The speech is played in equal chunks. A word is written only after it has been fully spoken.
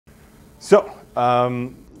So,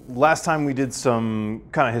 last time we did some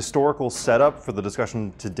kind of historical setup for the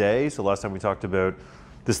discussion today. So last time we talked about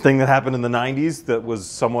this thing that happened in the 90s that was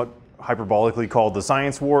somewhat hyperbolically called the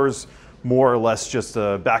science wars, more or less just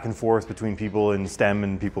a back and forth between people in STEM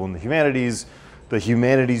and people in the humanities. The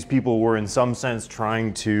humanities people were in some sense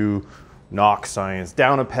trying to knock science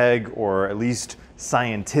down a peg, or at least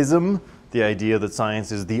scientism, the idea that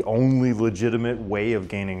science is the only legitimate way of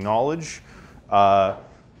gaining knowledge.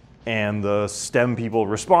 And the STEM people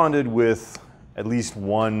responded with at least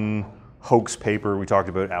one hoax paper. We talked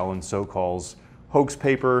about Alan Sokal's hoax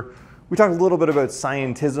paper. We talked a little bit about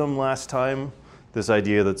scientism last time, this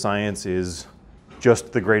idea that science is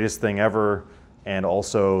just the greatest thing ever, and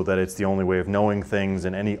also that it's the only way of knowing things,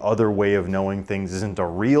 and any other way of knowing things isn't a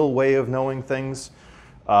real way of knowing things.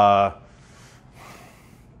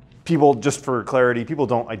 People, just for clarity, people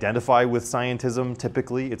don't identify with scientism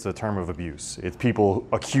typically. It's a term of abuse. It's people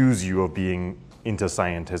accuse you of being into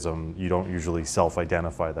scientism. You don't usually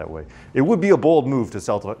self-identify that way. It would be a bold move to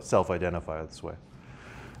self-identify this way.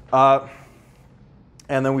 And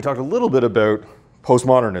then we talked a little bit about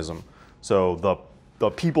postmodernism. So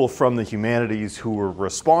the people from the humanities who were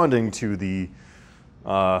responding to the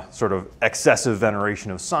sort of excessive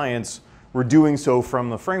veneration of science were doing so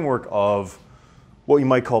from the framework of what you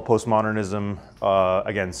might call postmodernism.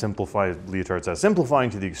 Again, simplified, Leotard says,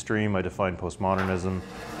 simplifying to the extreme, I define postmodernism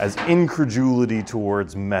as incredulity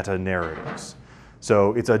towards meta-narratives.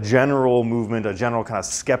 So it's a general movement, a general kind of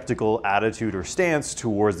skeptical attitude or stance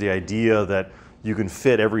towards the idea that you can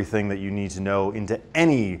fit everything that you need to know into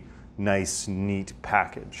any nice, neat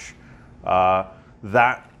package.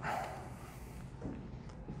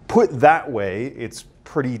 Put that way, it's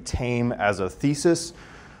pretty tame as a thesis.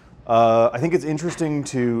 I think it's interesting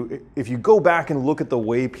to, if you go back and look at the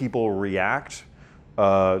way people react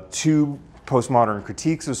to postmodern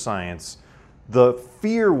critiques of science, the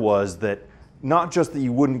fear was that not just that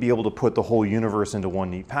you wouldn't be able to put the whole universe into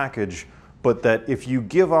one neat package, but that if you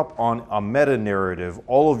give up on a meta-narrative,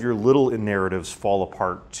 all of your little narratives fall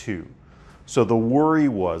apart too. So the worry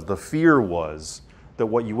was, the fear was, that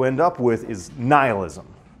what you end up with is nihilism,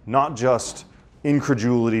 not just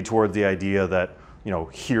incredulity toward the idea that, you know,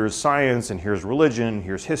 here's science and here's religion,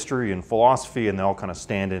 here's history and philosophy, and they all kind of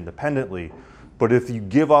stand independently. But if you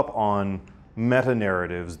give up on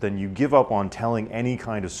meta-narratives, then you give up on telling any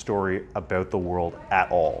kind of story about the world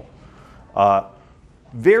at all.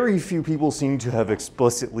 Very few people seem to have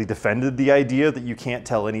explicitly defended the idea that you can't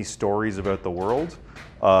tell any stories about the world.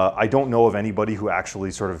 I don't know of anybody who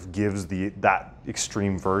actually sort of gives that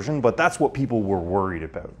extreme version, but that's what people were worried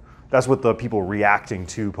about. That's what the people reacting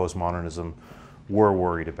to postmodernism were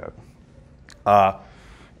worried about.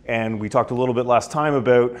 And we talked a little bit last time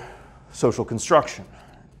about social construction.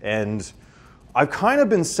 And I've kind of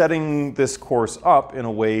been setting this course up in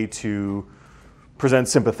a way to present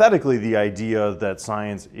sympathetically the idea that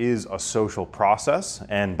science is a social process,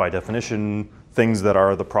 and by definition, things that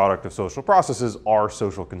are the product of social processes are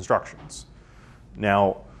social constructions.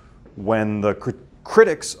 Now, when the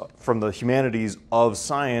critics from the humanities of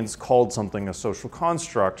science called something a social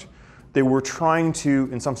construct, they were trying to,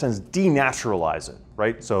 in some sense, denaturalize it,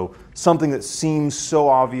 right? So something that seems so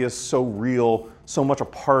obvious, so real, so much a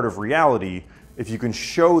part of reality, if you can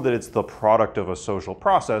show that it's the product of a social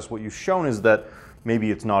process, what you've shown is that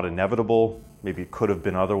maybe it's not inevitable, maybe it could have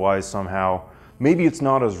been otherwise somehow, maybe it's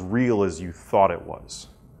not as real as you thought it was.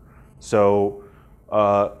 So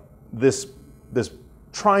this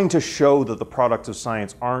trying to show that the products of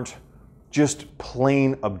science aren't just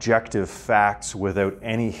plain objective facts without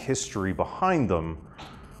any history behind them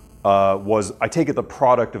was, I take it, the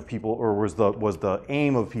product of people, or was the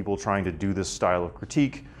aim of people trying to do this style of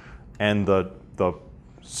critique. And the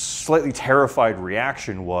slightly terrified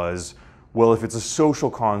reaction was, well, if it's a social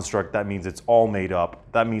construct, that means it's all made up.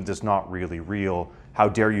 That means it's not really real. How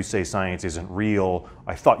dare you say science isn't real?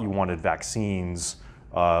 I thought you wanted vaccines.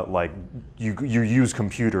 Like you use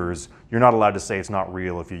computers. You're not allowed to say it's not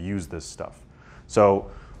real if you use this stuff.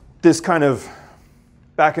 So this kind of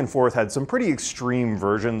back and forth had some pretty extreme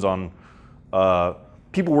versions on,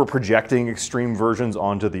 people were projecting extreme versions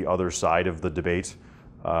onto the other side of the debate.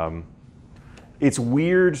 It's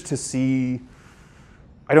weird to see,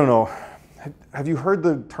 I don't know, have you heard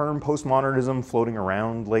the term postmodernism floating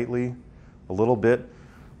around lately? A little bit.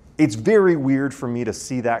 It's very weird for me to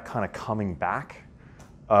see that kind of coming back.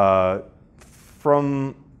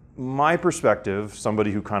 From my perspective,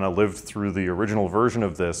 somebody who kind of lived through the original version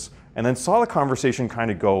of this and then saw the conversation kind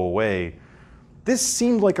of go away, this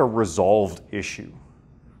seemed like a resolved issue.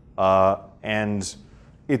 And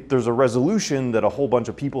there's a resolution that a whole bunch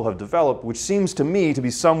of people have developed, which seems to me to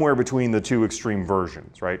be somewhere between the two extreme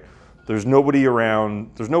versions, right? There's nobody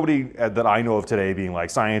that I know of today being like,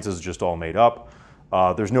 science is just all made up.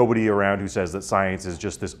 There's nobody around who says that science is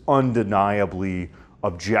just this undeniably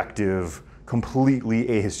objective, completely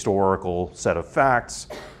ahistorical set of facts.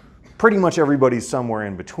 Pretty much everybody's somewhere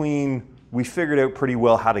in between. We figured out pretty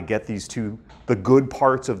well how to get the good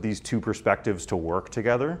parts of these two perspectives to work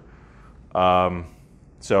together.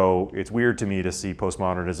 So it's weird to me to see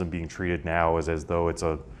postmodernism being treated now as though it's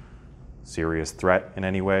a serious threat in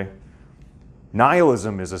any way.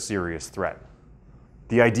 Nihilism is a serious threat.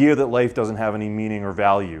 The idea that life doesn't have any meaning or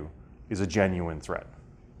value is a genuine threat.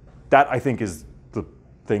 That, I think, is the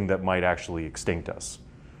thing that might actually extinct us.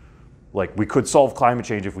 Like, we could solve climate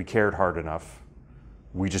change if we cared hard enough.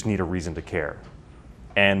 We just need a reason to care.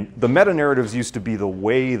 And the meta-narratives used to be the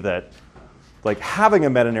way that, like, having a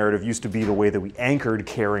meta-narrative used to be the way that we anchored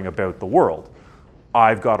caring about the world.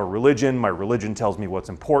 I've got a religion, my religion tells me what's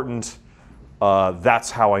important,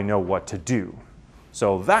 that's how I know what to do.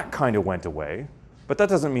 So that kind of went away, but that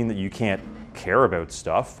doesn't mean that you can't care about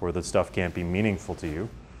stuff or that stuff can't be meaningful to you.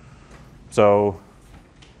 So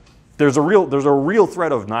there's a real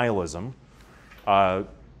threat of nihilism.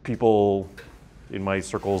 People in my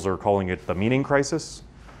circles are calling it the meaning crisis.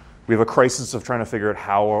 We have a crisis of trying to figure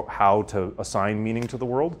out how to assign meaning to the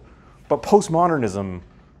world. But postmodernism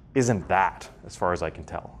isn't that, as far as I can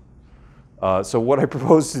tell. So what I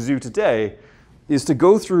propose to do today is to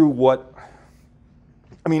go through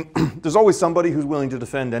there's always somebody who's willing to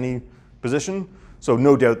defend any position. So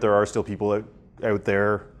no doubt there are still people out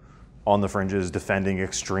there on the fringes defending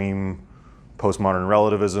extreme postmodern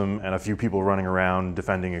relativism, and a few people running around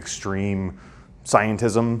defending extreme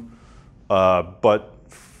scientism. But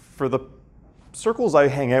for the circles I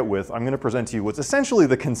hang out with, I'm going to present to you what's essentially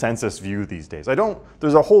the consensus view these days.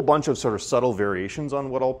 There's a whole bunch of sort of subtle variations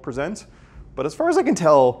on what I'll present, but as far as I can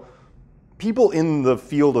tell, people in the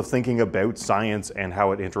field of thinking about science and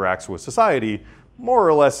how it interacts with society more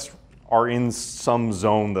or less are in some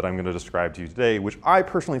zone that I'm going to describe to you today, which I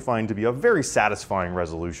personally find to be a very satisfying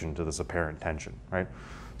resolution to this apparent tension, right?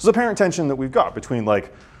 This apparent tension that we've got between,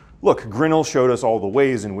 like, look, Grinnell showed us all the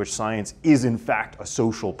ways in which science is in fact a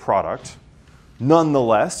social product.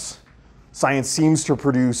 Nonetheless, science seems to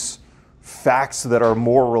produce facts that are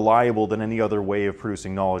more reliable than any other way of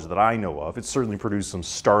producing knowledge that I know of. It's certainly produced some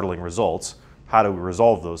startling results. How do we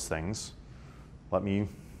resolve those things? Let me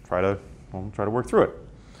try to work through it.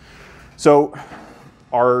 So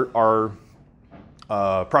our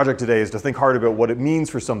project today is to think hard about what it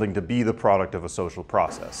means for something to be the product of a social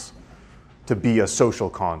process, to be a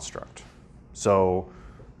social construct. So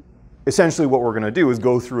essentially what we're going to do is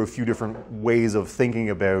go through a few different ways of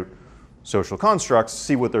thinking about social constructs,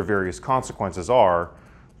 see what their various consequences are,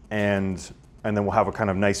 and then we'll have a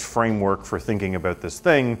kind of nice framework for thinking about this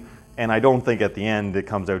thing. And I don't think at the end it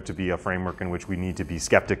comes out to be a framework in which we need to be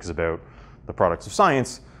skeptics about the products of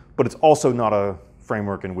science, but it's also not a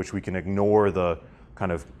framework in which we can ignore the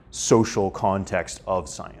kind of social context of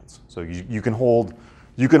science. So you can hold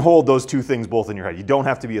those two things both in your head. You don't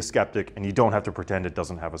have to be a skeptic, and you don't have to pretend it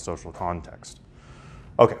doesn't have a social context.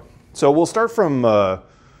 Okay, so we'll start from the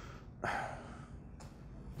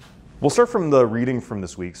reading from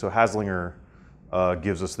this week. So Haslinger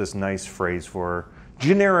gives us this nice phrase for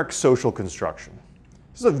generic social construction.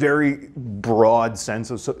 This is a very broad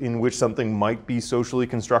sense in which something might be socially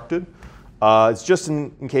constructed. It's just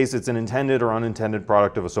in case it's an intended or unintended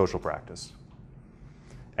product of a social practice.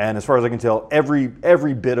 And as far as I can tell, every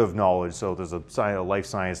bit of knowledge, so there's a life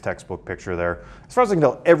science textbook picture there. As far as I can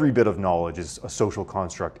tell, every bit of knowledge is a social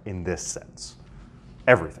construct in this sense.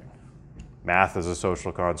 Everything. Math is a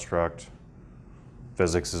social construct.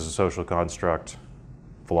 Physics is a social construct.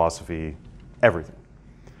 Philosophy, everything.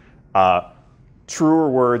 Truer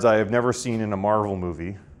words I have never seen in a Marvel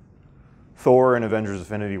movie. Thor in Avengers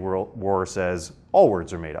Infinity War says, all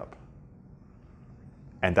words are made up.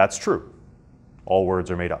 And that's true. All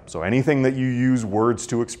words are made up. So anything that you use words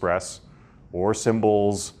to express, or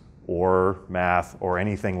symbols, or math, or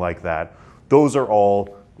anything like that, those are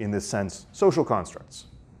all, in this sense, social constructs.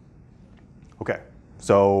 Okay,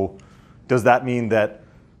 so does that mean that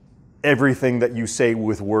everything that you say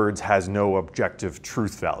with words has no objective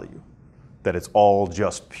truth value? That it's all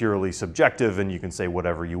just purely subjective and you can say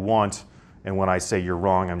whatever you want, and when I say you're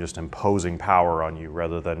wrong, I'm just imposing power on you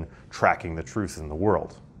rather than tracking the truth in the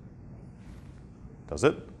world? Does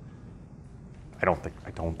it? I don't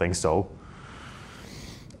think so.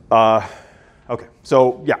 Okay,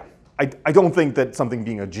 so yeah, I don't think that something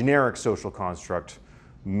being a generic social construct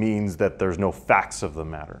means that there's no facts of the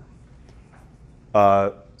matter.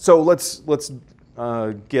 So let's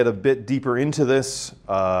get a bit deeper into this.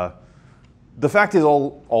 The fact is,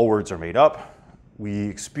 all words are made up. We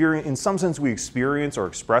experience, in some sense, we experience or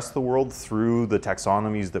express the world through the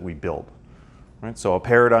taxonomies that we build. Right? So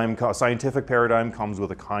a scientific paradigm comes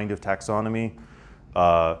with a kind of taxonomy.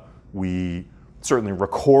 We certainly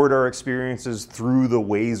record our experiences through the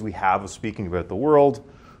ways we have of speaking about the world.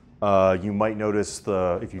 You might notice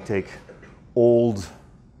if you take old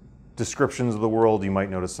descriptions of the world, you might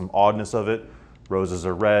notice some oddness of it. Roses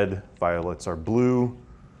are red, violets are blue.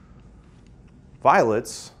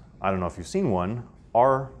 Violets, I don't know if you've seen one,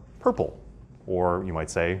 are purple, or you might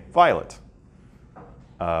say violet.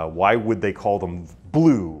 Why would they call them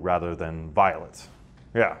blue rather than violet?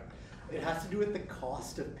 Yeah. It has to do with the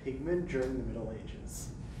cost of pigment during the Middle Ages.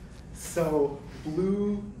 So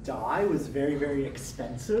blue dye was very, very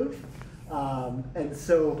expensive. And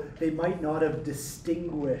so they might not have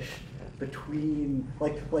distinguished between,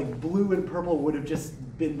 like blue and purple would have just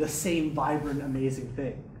been the same vibrant, amazing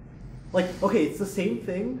thing. Like, okay, it's the same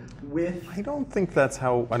thing with... I don't think that's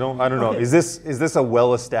how, I don't know. Okay. Is this a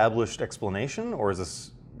well-established explanation, or is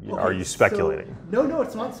this, are you speculating? So, no,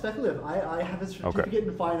 it's not speculative. I have a certificate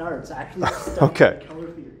in fine arts, actually studying color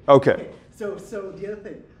theory. Okay. So the other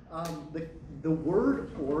thing, the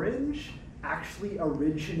word orange actually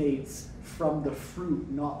originates from the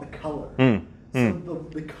fruit, not the color. So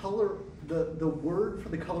the color, the word for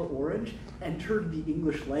the color orange entered the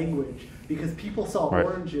English language because people saw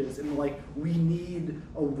oranges and were like, we need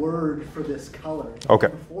a word for this color. Okay.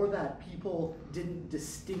 Before that, people didn't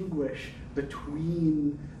distinguish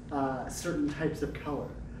between certain types of color.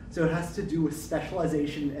 So it has to do with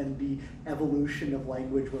specialization and the evolution of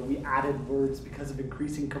language where we added words because of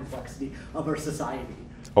increasing complexity of our society.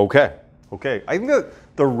 Okay. I think that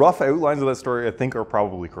the rough outlines of that story, I think, are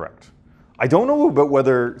probably correct. I don't know about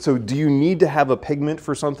whether, so do you need to have a pigment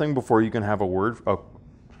for something before you can have a word?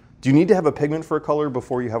 Do you need to have a pigment for a color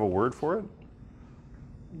before you have a word for it?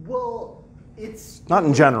 Well, it's... Not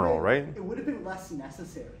in general, right? It would have been less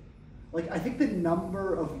necessary. Like, I think the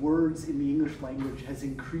number of words in the English language has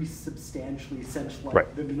increased substantially since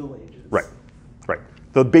the Middle Ages. Right.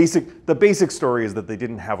 The basic story is that they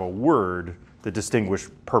didn't have a word that distinguished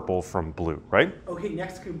purple from blue, right? Okay,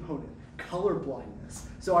 next component, color blindness.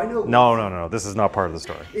 So I know... No, this is not part of the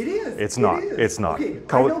story. It is. It's not. It's not. Okay,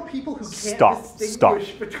 I know people who can't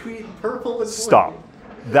distinguish between purple and blue. Stop.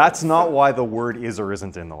 That's not why the word is or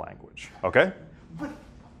isn't in the language, okay?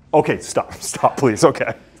 Okay, stop, please,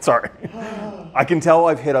 okay. Sorry. I can tell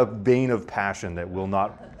I've hit a vein of passion that will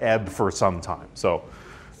not ebb for some time, so.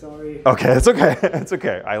 Sorry. Okay, it's okay, it's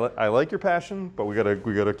okay. I like your passion, but we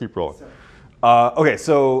gotta keep rolling. Okay,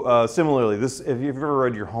 so similarly, if you've ever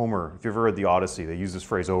read your Homer, if you've ever read the Odyssey, they use this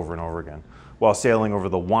phrase over and over again while sailing over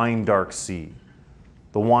the wine-dark sea.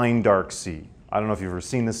 The wine-dark sea. I don't know if you've ever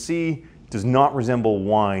seen the sea. It does not resemble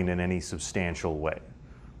wine in any substantial way.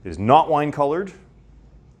 It is not wine-colored.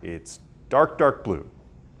 It's dark, dark blue,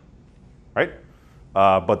 right?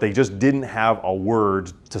 But they just didn't have a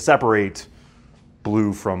word to separate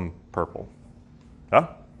blue from purple. Huh?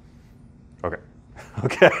 Okay.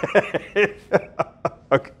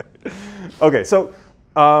 Okay, so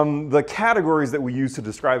the categories that we use to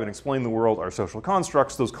describe and explain the world are social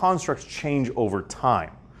constructs. Those constructs change over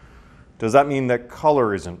time. Does that mean that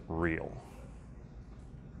color isn't real?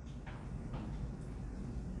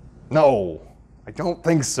 No, I don't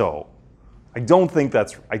think so. I don't think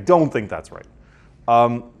that's right.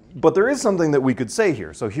 But there is something that we could say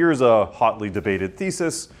here. So here's a hotly debated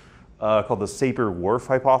thesis called the Sapir-Whorf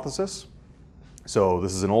hypothesis. So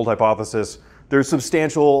this is an old hypothesis. There's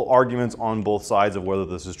substantial arguments on both sides of whether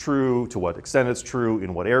this is true, to what extent it's true,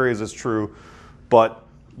 in what areas it's true. But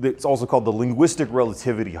it's also called the linguistic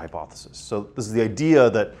relativity hypothesis. So this is the idea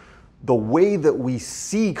that the way that we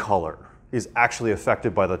see color is actually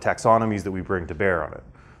affected by the taxonomies that we bring to bear on it.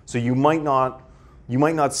 So you might not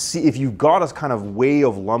see, if you've got a kind of way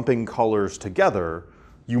of lumping colors together,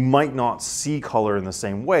 you might not see color in the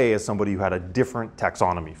same way as somebody who had a different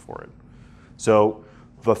taxonomy for it. So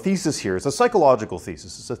the thesis here is a psychological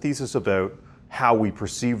thesis. It's a thesis about how we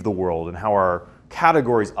perceive the world and how our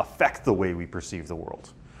categories affect the way we perceive the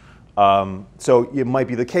world. So it might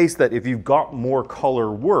be the case that if you've got more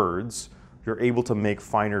color words, you're able to make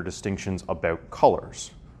finer distinctions about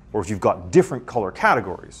colors. Or if you've got different color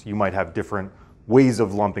categories, you might have different ways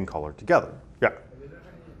of lumping color together. Yeah? Have there been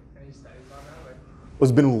any studies on that?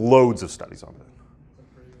 There's been loads of studies on it.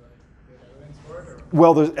 Good evidence for it? Or?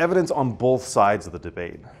 Well, there's evidence on both sides of the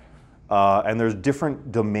debate. And there's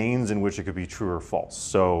different domains in which it could be true or false.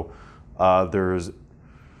 So there's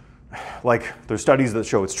like there's studies that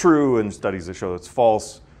show it's true and studies that show it's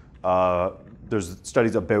false. There's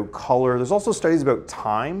studies about color. There's also studies about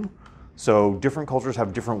time. So different cultures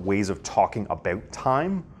have different ways of talking about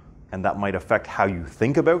time, and that might affect how you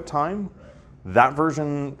think about time. That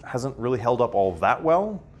version hasn't really held up all that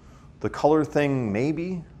well. The color thing,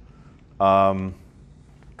 maybe. Go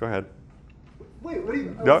ahead. Wait, what are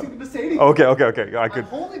you? I No? was going to say anything. Okay. I could. I'm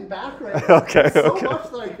holding back right now. Okay, There's so okay.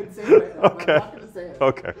 much that I could say right now. Okay. I'm not going to say it.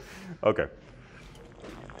 Okay.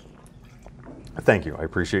 Thank you. I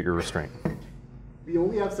appreciate your restraint. We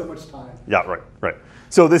only have so much time. Yeah, right.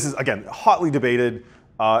 So this is, again, hotly debated.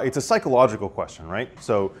 It's a psychological question, right?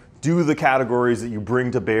 So do the categories that you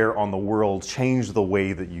bring to bear on the world change the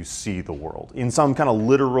way that you see the world? In some kind of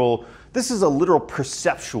literal, this is a literal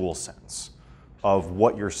perceptual sense of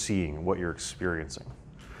what you're seeing, what you're experiencing.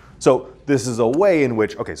 So this is a way in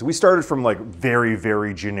which, okay, so we started from like very,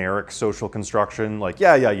 very generic social construction, like,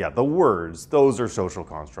 yeah, the words, those are social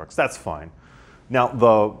constructs, that's fine. Now,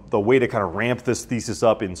 the way to kind of ramp this thesis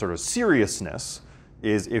up in sort of seriousness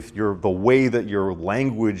is if the way that your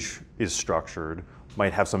language is structured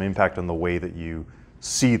might have some impact on the way that you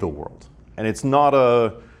see the world. And it's not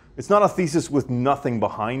a thesis with nothing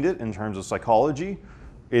behind it in terms of psychology.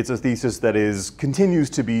 It's a thesis that continues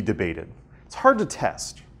to be debated. It's hard to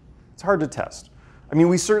test. I mean,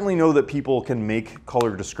 we certainly know that people can make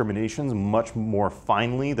color discriminations much more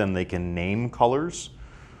finely than they can name colors.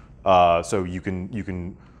 So you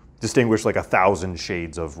can distinguish like 1,000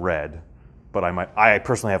 shades of red, but I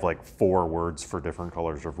personally have like 4 words for different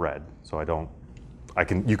colors of red. So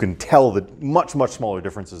you can tell the much smaller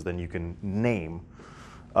differences than you can name.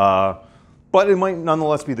 But it might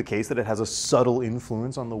nonetheless be the case that it has a subtle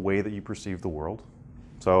influence on the way that you perceive the world.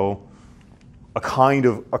 So a kind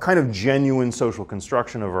of genuine social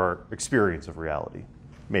construction of our experience of reality,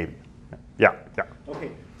 maybe. Yeah.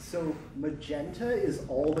 Okay, so magenta is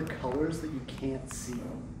all the colors that you can't see.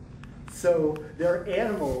 So there are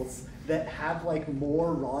animals that have like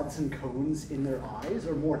more rods and cones in their eyes,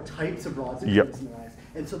 or more types of rods and cones in their eyes.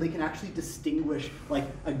 And so they can actually distinguish like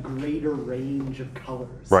a greater range of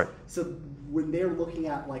colors. Right. So when they're looking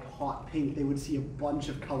at like hot pink, they would see a bunch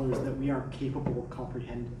of colors that we aren't capable of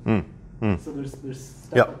comprehending. So there's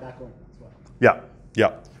stuff like that going on as well.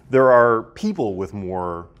 Yeah. There are people with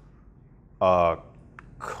more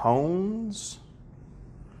cones.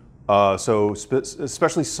 So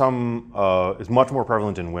especially some is much more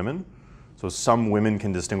prevalent in women. So some women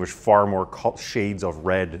can distinguish far more shades of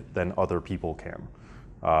red than other people can.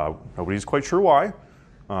 Nobody's quite sure why,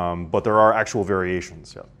 but there are actual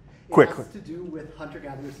variations. Yeah. It has to do with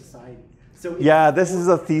hunter-gatherer society. So this is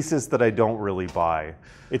a thesis that I don't really buy.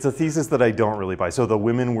 It's a thesis that I don't really buy. So the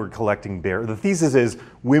women were collecting berries. The thesis is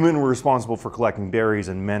women were responsible for collecting berries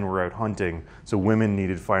and men were out hunting, so women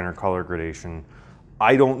needed finer color gradation.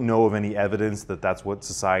 I don't know of any evidence that that's what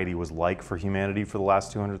society was like for humanity for the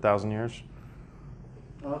last 200,000 years.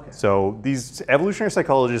 Okay. So these evolutionary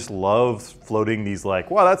psychologists love floating these like,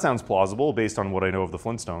 well, that sounds plausible based on what I know of the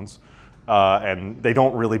Flintstones. And they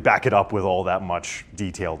don't really back it up with all that much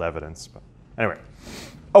detailed evidence. But anyway,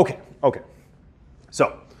 okay.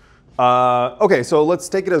 So let's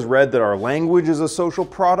take it as read that our language is a social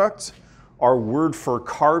product. Our word for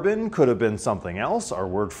carbon could have been something else. Our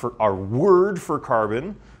word for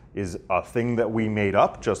carbon is a thing that we made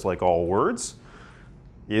up, just like all words.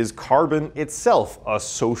 Is carbon itself a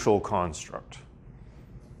social construct?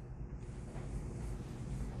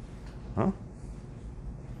 Huh?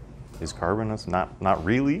 Is carbon? That's not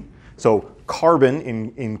really. So carbon,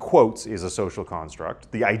 in quotes, is a social construct.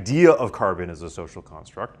 The idea of carbon is a social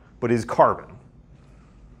construct, but is carbon?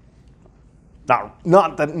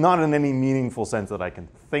 Not in any meaningful sense that I can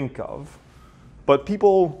think of. But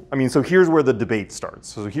people, so here's where the debate starts.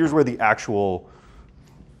 So here's where the actual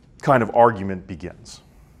kind of argument begins.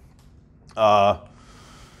 So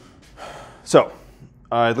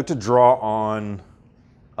I'd like to draw on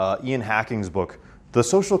Ian Hacking's book, The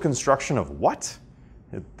Social Construction of What?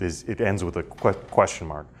 It ends with a question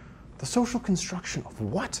mark. The social construction of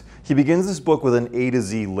what? He begins this book with an A to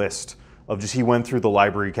Z list of just, he went through the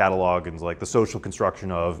library catalog and like the social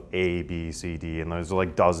construction of A, B, C, D, and there's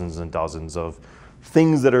like dozens and dozens of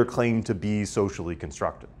things that are claimed to be socially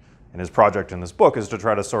constructed. And his project in this book is to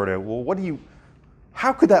try to sort out, well,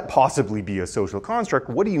 how could that possibly be a social construct?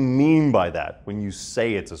 What do you mean by that when you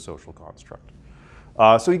say it's a social construct?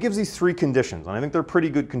 So he gives these 3 conditions, and I think they're pretty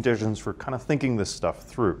good conditions for kind of thinking this stuff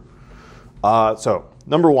through. So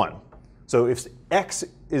number 1, so if X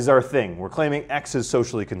is our thing, we're claiming X is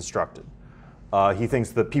socially constructed. He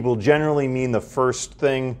thinks that people generally mean the first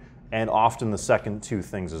thing and often the second 2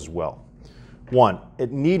 things as well. One,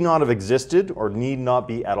 it need not have existed or need not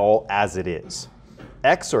be at all as it is.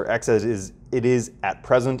 X, or X as it is at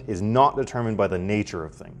present, is not determined by the nature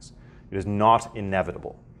of things. It is not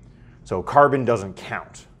inevitable. So carbon doesn't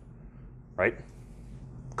count, right?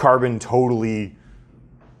 Carbon totally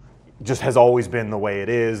just has always been the way it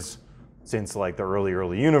is since like the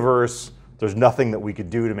early universe. There's nothing that we could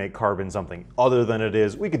do to make carbon something other than it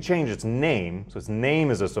is. We could change its name, so its name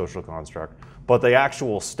is a social construct, but the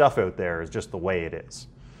actual stuff out there is just the way it is.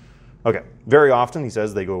 Okay, very often, he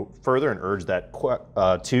says, they go further and urge that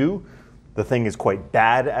 2, the thing is quite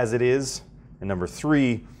bad as it is, and number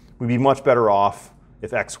 3, we'd be much better off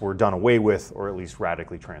if X were done away with or at least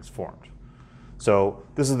radically transformed. So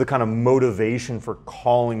this is the kind of motivation for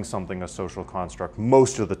calling something a social construct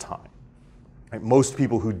most of the time. Right? Most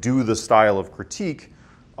people who do the style of critique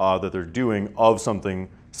that they're doing of something,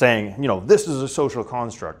 saying, this is a social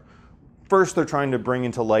construct, first they're trying to bring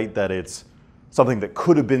into light that it's something that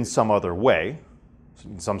could have been some other way,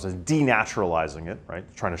 in some sense denaturalizing it, right?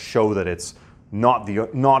 Trying to show that it's not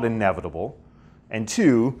inevitable. And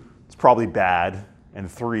 2, it's probably bad. And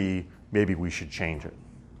 3, maybe we should change it.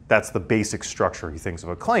 That's the basic structure, he thinks, of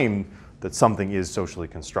a claim that something is socially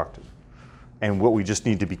constructed. And what we just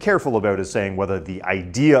need to be careful about is saying whether the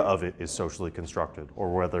idea of it is socially constructed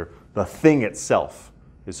or whether the thing itself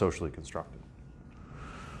is socially constructed.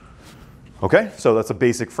 Okay, so that's a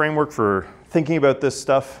basic framework for thinking about this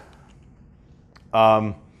stuff.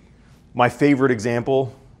 My favorite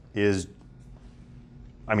example is,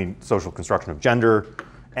 social construction of gender.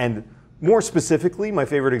 And more specifically, my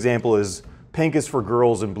favorite example is pink is for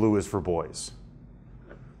girls and blue is for boys.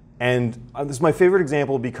 And this is my favorite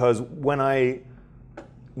example because when I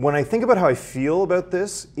think about how I feel about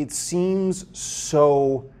this, it seems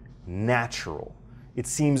so natural. It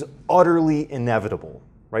seems utterly inevitable,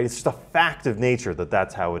 right? It's just a fact of nature that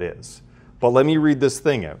that's how it is. But let me read this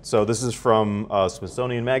thing out. So this is from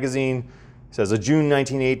Smithsonian Magazine. It says, a June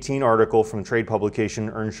 1918 article from trade publication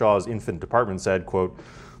Earnshaw's Infant Department said, quote,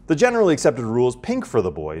 "The generally accepted rule is pink for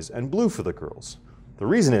the boys and blue for the girls. The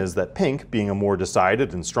reason is that pink, being a more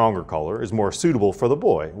decided and stronger color, is more suitable for the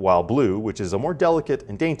boy, while blue, which is a more delicate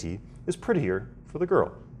and dainty, is prettier for the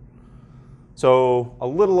girl." So a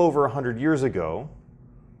little over 100 years ago,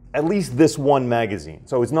 at least this one magazine.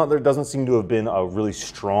 So there doesn't seem to have been a really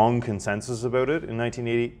strong consensus about it in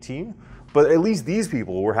 1918, but at least these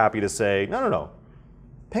people were happy to say, no,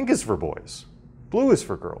 pink is for boys, blue is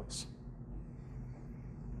for girls.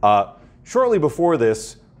 Shortly before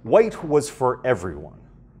this, white was for everyone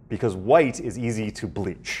because white is easy to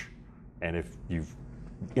bleach. And if you've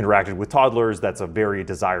interacted with toddlers, that's a very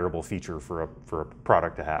desirable feature for a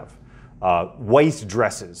product to have. White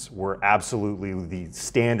dresses were absolutely the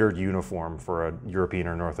standard uniform for a European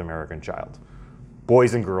or North American child.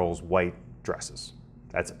 Boys and girls, white dresses.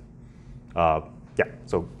 That's it.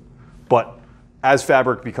 But as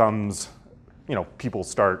fabric becomes, people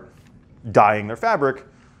start dyeing their fabric,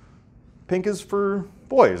 pink is for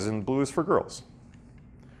boys and blue is for girls.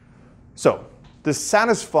 So this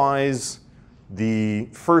satisfies the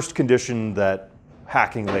first condition that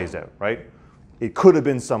hacking lays out, right? It could have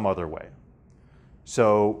been some other way.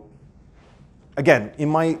 So again, in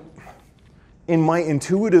my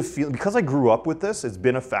intuitive feeling, because I grew up with this, it's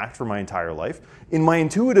been a fact for my entire life. In my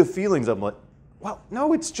intuitive feelings, I'm like, well,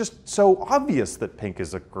 no, it's just so obvious that pink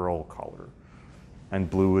is a girl color and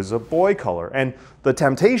blue is a boy color. And the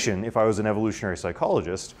temptation, if I was an evolutionary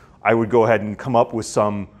psychologist, I would go ahead and come up with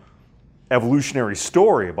some evolutionary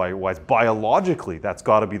story about why biologically that's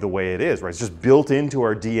got to be the way it is, right? It's just built into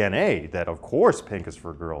our DNA that, of course, pink is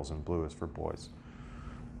for girls and blue is for boys.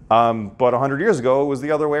 But 100 years ago, it was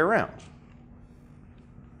the other way around.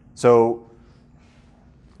 So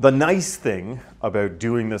the nice thing about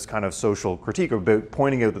doing this kind of social critique, about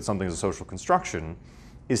pointing out that something is a social construction,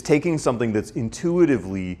 is taking something that's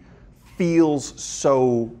intuitively feels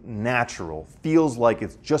so natural, feels like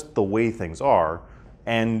it's just the way things are,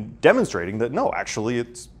 and demonstrating that, no, actually,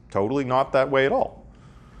 it's totally not that way at all.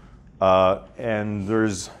 And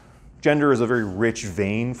gender is a very rich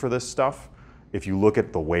vein for this stuff. If you look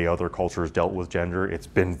at the way other cultures dealt with gender, it's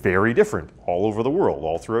been very different all over the world,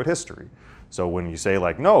 all throughout history. So when you say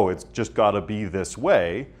like, no, it's just got to be this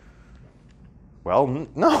way, well,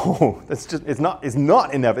 no,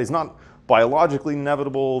 it's not biologically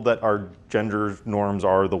inevitable that our gender norms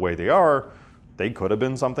are the way they are. They could have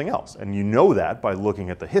been something else. And you know that by looking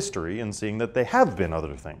at the history and seeing that they have been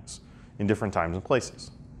other things in different times and places.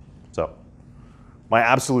 So, my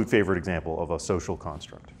absolute favorite example of a social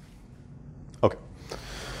construct. Okay.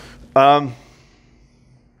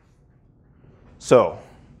 So,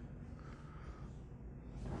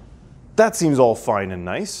 that seems all fine and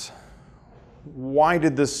nice. Why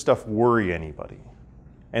did this stuff worry anybody?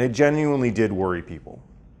 And it genuinely did worry people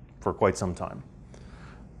for quite some time.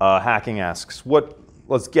 Hacking asks,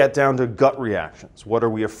 let's get down to gut reactions. What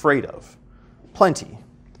are we afraid of? Plenty.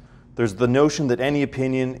 There's the notion that any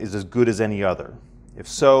opinion is as good as any other. If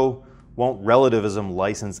so, won't relativism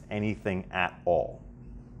license anything at all?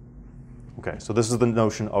 Okay, so this is the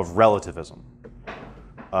notion of relativism.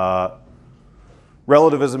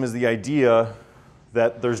 Relativism is the idea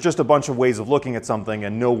that there's just a bunch of ways of looking at something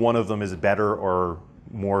and no one of them is better or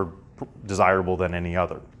more desirable than any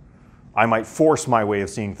other. I might force my way of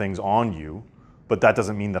seeing things on you, but that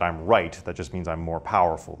doesn't mean that I'm right. That just means I'm more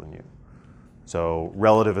powerful than you. So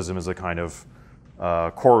relativism is a kind of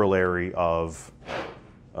corollary of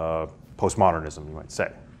postmodernism, you might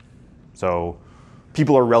say. So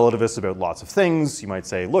people are relativists about lots of things. You might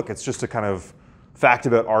say, look, it's just a kind of fact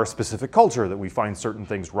about our specific culture that we find certain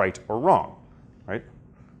things right or wrong, right?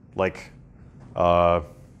 Like, I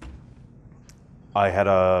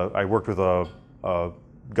worked with a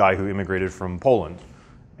guy who immigrated from Poland,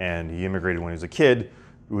 and he immigrated when he was a kid.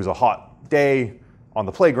 It was a hot day on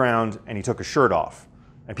the playground, and he took his shirt off,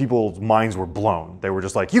 and people's minds were blown. They were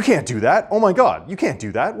just like, you can't do that. Oh my God, you can't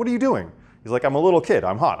do that. What are you doing? He's like, I'm a little kid.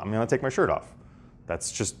 I'm hot. I'm gonna take my shirt off.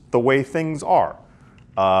 That's just the way things are.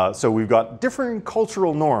 So we've got different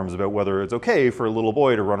cultural norms about whether it's okay for a little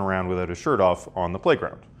boy to run around without his shirt off on the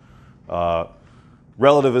playground.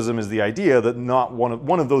 Relativism is the idea that not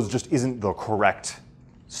one of those just isn't the correct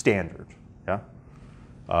standard. Yeah.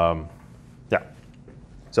 Yeah.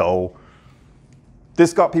 So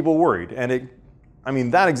this got people worried, and I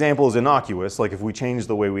mean, that example is innocuous. Like, if we changed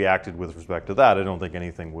the way we acted with respect to that, I don't think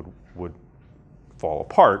anything would fall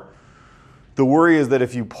apart. The worry is that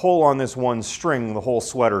if you pull on this one string, the whole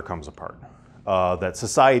sweater comes apart. That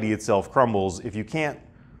society itself crumbles if you can't,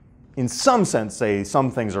 in some sense, say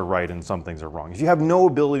some things are right and some things are wrong. If you have no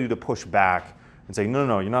ability to push back and say,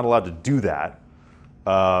 no, you're not allowed to do that,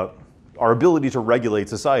 our ability to regulate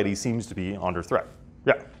society seems to be under threat.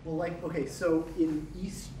 Yeah. Well, like, okay, so in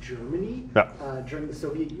East Germany, Yeah. During the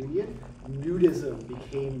Soviet Union, nudism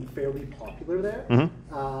became fairly popular there.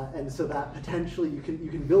 Mm-hmm. And so that potentially you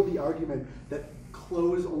can build the argument that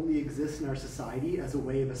clothes only exist in our society as a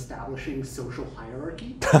way of establishing social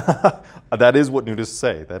hierarchy. That is what nudists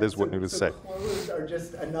say. That is what nudists say. Clothes are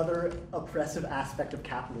just another oppressive aspect of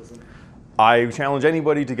capitalism. I challenge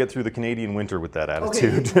anybody to get through the Canadian winter with that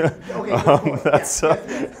attitude. That's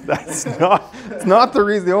not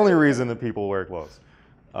the only reason that people wear clothes.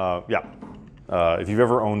 If you've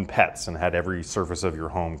ever owned pets and had every surface of your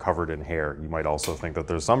home covered in hair, you might also think that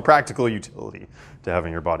there's some practical utility to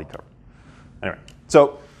having your body covered. Anyway,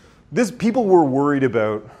 so people were worried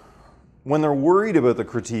about, when they're worried about the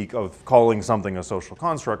critique of calling something a social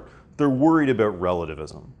construct, they're worried about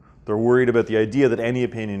relativism. They're worried about the idea that any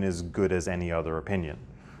opinion is good as any other opinion.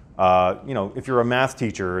 If you're a math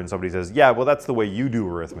teacher and somebody says, yeah, well, that's the way you do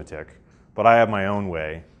arithmetic, but I have my own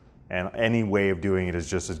way, and any way of doing it is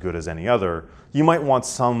just as good as any other, you might want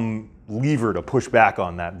some lever to push back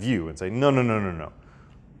on that view and say, no.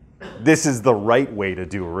 This is the right way to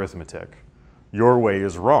do arithmetic. Your way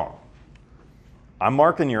is wrong. I'm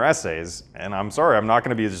marking your essays, and I'm sorry, I'm not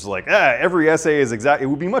going to be just like, every essay is exact. It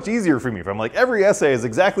would be much easier for me if I'm like, every essay is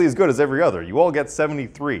exactly as good as every other. You all get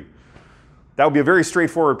 73. That would be a very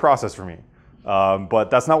straightforward process for me.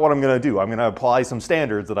 But that's not what I'm going to do. I'm going to apply some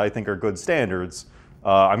standards that I think are good standards.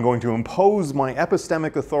 I'm going to impose my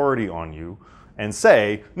epistemic authority on you and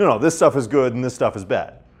say, no, this stuff is good and this stuff is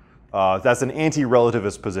bad. That's an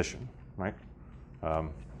anti-relativist position, right?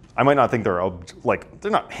 I might not think they're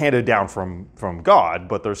not handed down from God,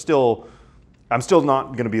 but I'm still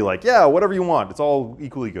not going to be like, yeah, whatever you want. It's all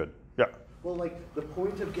equally good. Yeah. Well, like, the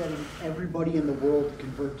point of getting everybody in the world to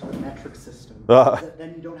convert to the metric system is that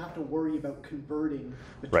then you don't have to worry about converting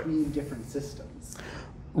between different systems.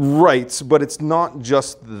 Right, but it's not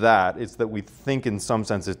just that. It's that we think, in some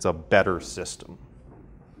sense, it's a better system.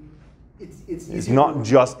 It's not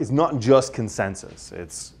just consensus.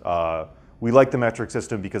 It's we like the metric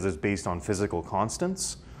system because it's based on physical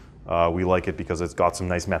constants. We like it because it's got some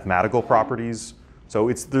nice mathematical properties.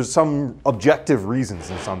 So there's some objective reasons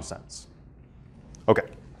in some sense. Okay.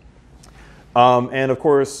 And of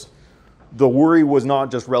course, the worry was not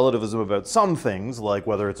just relativism about some things, like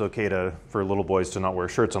whether it's okay for little boys to not wear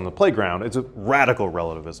shirts on the playground. It's a radical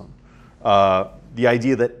relativism. The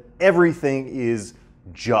idea that everything is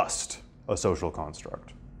just a social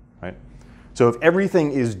construct, right? So if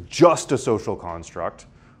everything is just a social construct,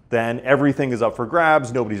 then everything is up for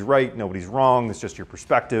grabs. Nobody's right, nobody's wrong. It's just your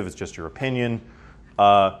perspective. It's just your opinion.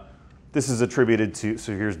 This is attributed to,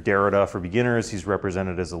 so here's Derrida for beginners. He's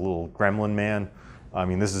represented as a little gremlin man. I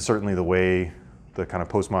mean, this is certainly the way the kind of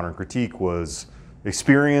postmodern critique was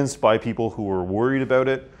experienced by people who were worried about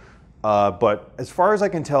it. But as far as I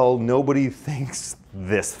can tell, nobody thinks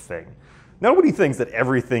this thing. Nobody thinks that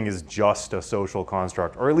everything is just a social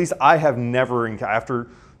construct, or at least I have never,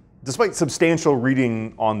 despite substantial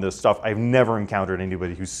reading on this stuff, I've never encountered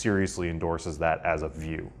anybody who seriously endorses that as a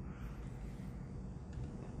view.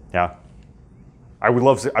 Yeah, I would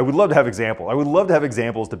love to have examples. I would love to have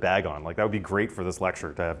examples to bag on. Like, that would be great for this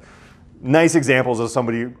lecture, to have nice examples of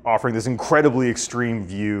somebody offering this incredibly extreme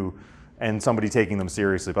view and somebody taking them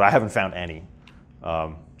seriously, but I haven't found any.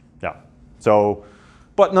 Yeah. So,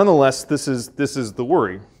 but nonetheless, this is the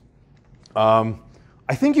worry. I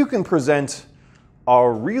think you can present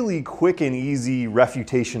a really quick and easy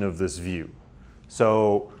refutation of this view.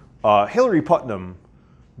 So Hilary Putnam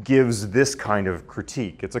gives this kind of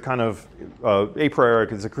critique. It's a kind of a priori,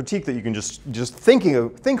 it's a critique that you can just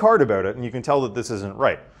think hard about it, and you can tell that this isn't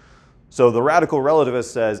right. So the radical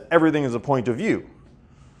relativist says everything is a point of view.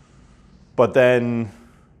 But then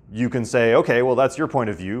you can say, okay, well, that's your point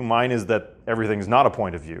of view. Mine is that everything's not a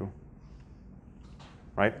point of view,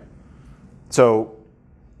 right? So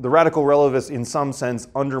the radical relativist, in some sense,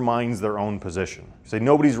 undermines their own position. Say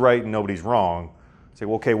nobody's right and nobody's wrong. Say,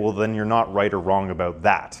 well, okay, well, then you're not right or wrong about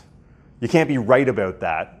that. You can't be right about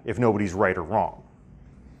that if nobody's right or wrong.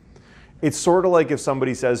 It's sort of like if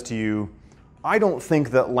somebody says to you, I don't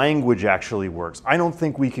think that language actually works. I don't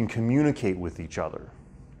think we can communicate with each other.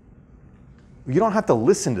 You don't have to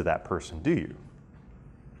listen to that person, do you?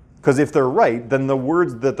 Because if they're right, then the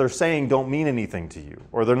words that they're saying don't mean anything to you,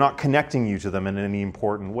 or they're not connecting you to them in any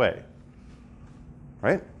important way,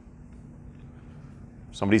 right?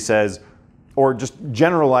 Somebody says, or just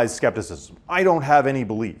generalized skepticism, I don't have any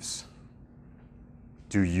beliefs.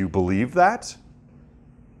 Do you believe that?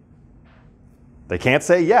 They can't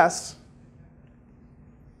say yes.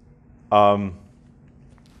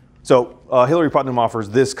 So Hilary Putnam offers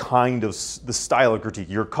this kind of the style of critique.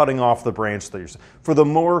 You're cutting off the branch that you're. For the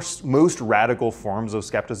most radical forms of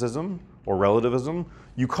skepticism or relativism,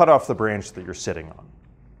 you cut off the branch that you're sitting on.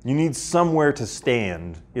 You need somewhere to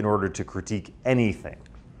stand in order to critique anything.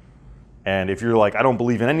 And if you're like, I don't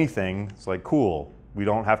believe in anything, it's like, cool, we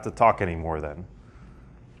don't have to talk anymore then,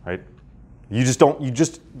 right?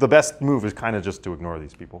 The best move is kind of just to ignore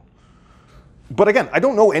these people. But again, I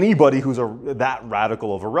don't know anybody who's that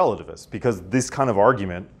radical of a relativist, because this kind of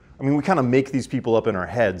argument, I mean, we kind of make these people up in our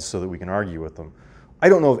heads so that we can argue with them. I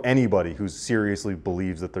don't know of anybody who seriously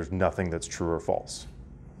believes that there's nothing that's true or false.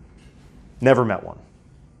 Never met one.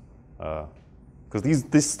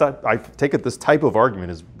 Because I take it this type of argument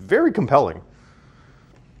is very compelling.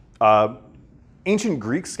 Ancient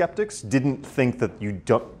Greek skeptics didn't think that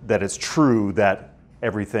that it's true that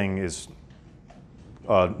everything is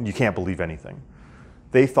you can't believe anything.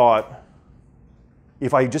 They thought,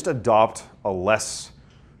 if I just adopt a less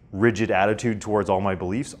rigid attitude towards all my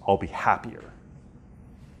beliefs, I'll be happier.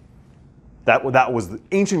 That was the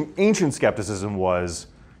ancient skepticism was,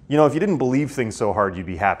 if you didn't believe things so hard, you'd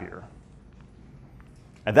be happier.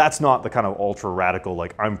 And that's not the kind of ultra radical,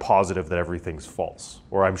 like, I'm positive that everything's false,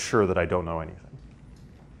 or I'm sure that I don't know anything.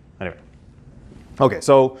 Anyway. Okay,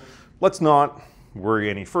 so let's not worry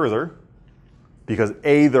any further, because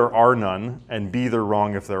A, there are none, and B, they're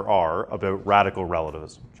wrong if there are, about radical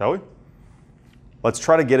relativism, shall we? Let's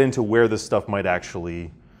try to get into where this stuff might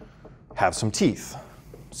actually have some teeth.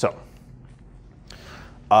 So,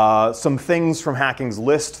 some things from Hacking's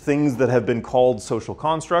list, things that have been called social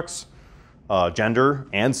constructs: gender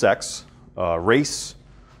and sex, race,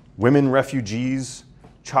 women refugees,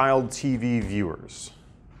 child TV viewers.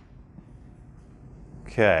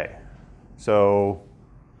 Okay, so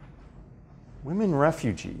women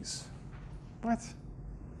refugees. What?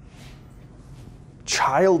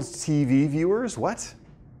 Child TV viewers? What?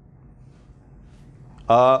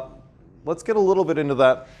 Let's get a little bit into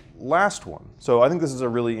that last one. So I think this is a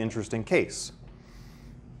really interesting case.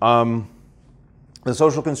 The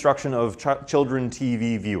social construction of children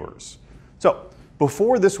TV viewers. So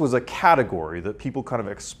before this was a category that people kind of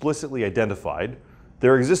explicitly identified,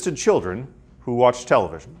 there existed children who watched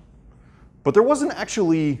television. But there wasn't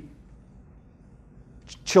actually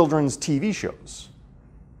children's TV shows.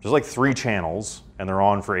 There's like 3 channels, and they're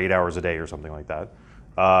on for 8 hours a day or something like that.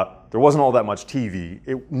 There wasn't all that much TV.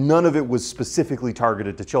 None of it was specifically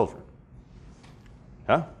targeted to children.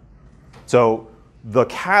 Yeah? So the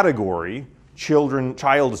category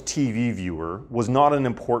child's TV viewer was not an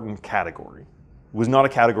important category. It was not a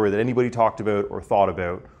category that anybody talked about or thought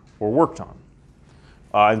about or worked on.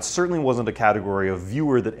 and certainly wasn't a category of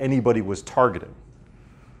viewer that anybody was targeting.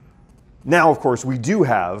 Now, of course, we do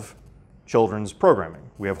have children's programming.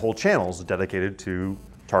 We have whole channels dedicated to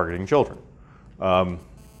targeting children.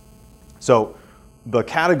 So the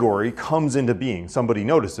category comes into being. Somebody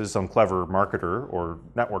notices, some clever marketer or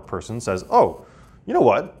network person says, oh, you know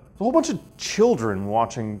what? There's a whole bunch of children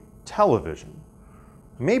watching television.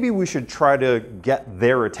 Maybe we should try to get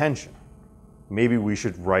their attention. Maybe we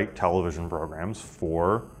should write television programs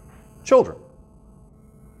for children.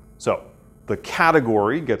 So the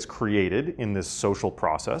category gets created in this social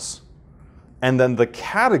process, and then the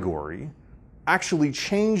category actually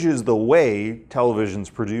changes the way television's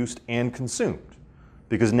produced and consumed,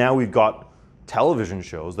 because now we've got television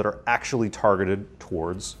shows that are actually targeted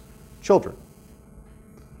towards children.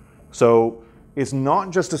 So it's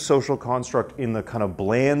not just a social construct in the kind of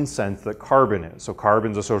bland sense that carbon is. So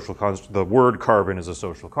carbon's a social construct, the word carbon is a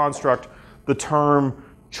social construct. The term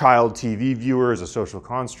child TV viewer is a social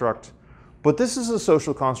construct. But this is a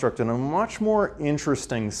social construct in a much more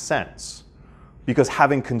interesting sense, because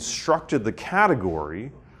having constructed the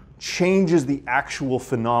category changes the actual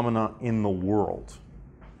phenomena in the world.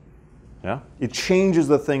 Yeah? It changes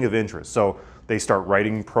the thing of interest. So they start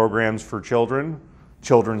writing programs for children.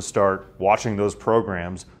 Children start watching those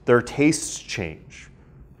programs. Their tastes change.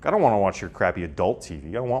 I don't want to watch your crappy adult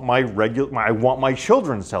TV. I want my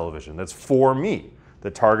children's television that's for me,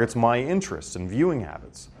 that targets my interests and viewing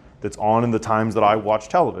habits, that's on in the times that I watch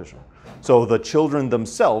television. So the children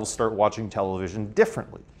themselves start watching television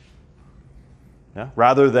differently. Yeah?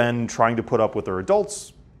 Rather than trying to put up with their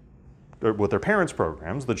adults, or with their parents'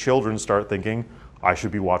 programs, the children start thinking, I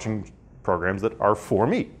should be watching programs that are for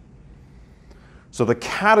me. So the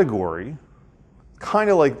category, kind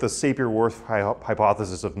of like the Sapir-Whorf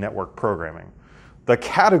hypothesis of network programming, the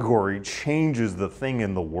category changes the thing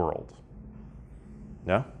in the world.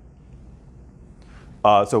 Yeah?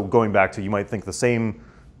 So going back to, you might think the same,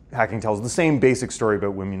 hacking tells the same basic story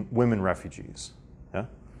about women refugees. Yeah?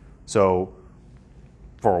 So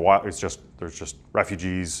for a while, there's just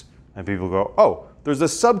refugees, and people go, oh, there's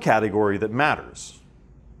this subcategory that matters,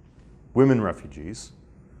 women refugees.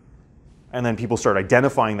 And then people start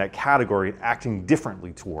identifying that category and acting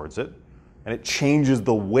differently towards it. And it changes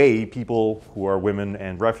the way people who are women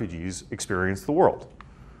and refugees experience the world.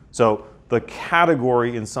 So the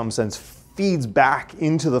category, in some sense, feeds back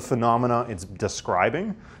into the phenomena it's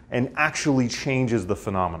describing and actually changes the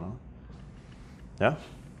phenomena. Yeah?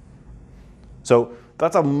 So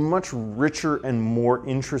that's a much richer and more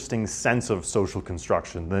interesting sense of social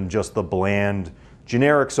construction than just the bland,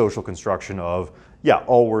 generic social construction of, yeah,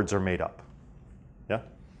 all words are made up. Yeah?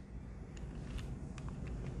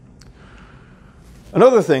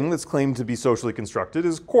 Another thing that's claimed to be socially constructed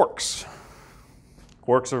is quarks.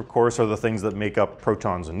 Quarks, of course, are the things that make up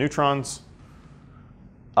protons and neutrons.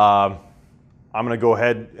 I'm going to go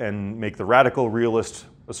ahead and make the radical realist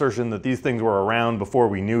assertion that these things were around before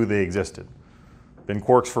we knew they existed. Been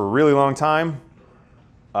quarks for a really long time,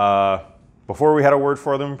 before we had a word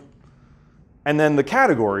for them. And then the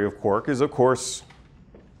category of quark is, of course,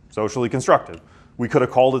 socially constructed. We could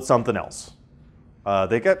have called it something else.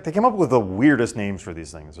 They came up with the weirdest names for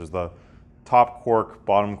these things. There's the top quark,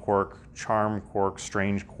 bottom quark, charm quark,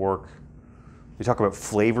 strange quark. We talk about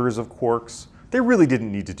flavors of quarks. They really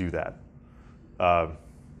didn't need to do that. I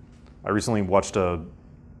recently watched a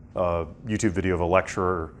YouTube video of a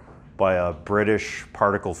lecturer by a British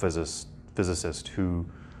particle physicist who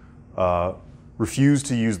refused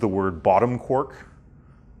to use the word bottom quark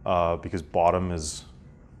because bottom is,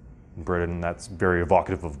 in Britain, that's very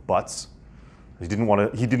evocative of butts. He didn't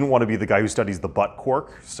want to be the guy who studies the butt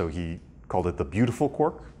quark, so he called it the beautiful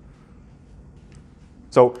quark.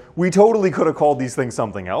 So we totally could have called these things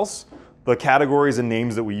something else. The categories and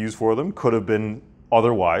names that we use for them could have been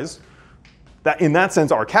otherwise. In that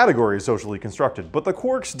sense, our category is socially constructed. But the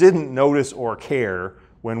quarks didn't notice or care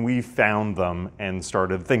when we found them and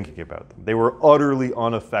started thinking about them. They were utterly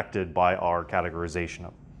unaffected by our categorization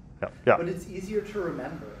of them. Yeah. But it's easier to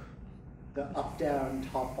remember the up, down,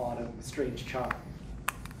 top, bottom, strange charm.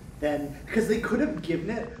 Then, because they could have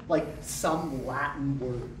given it like some Latin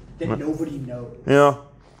word that nobody knows. Yeah.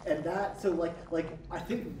 And that, so like I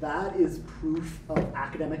think that is proof of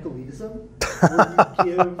academic elitism, where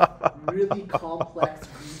you give really complex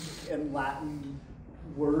Greek and Latin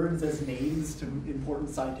words as names to important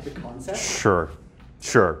scientific concepts. Sure.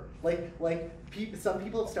 Some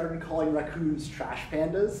people have started calling raccoons trash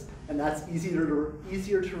pandas, and that's easier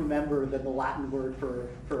to remember than the Latin word for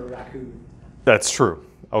a raccoon. That's true.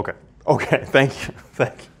 Okay, thank you.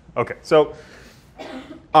 Okay, so,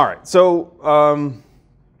 all right, so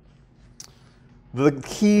The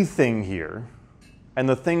key thing here, and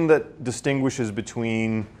the thing that distinguishes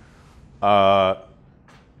between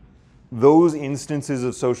those instances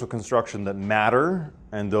of social construction that matter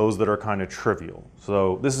and those that are kind of trivial.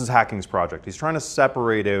 So this is Hacking's project. He's trying to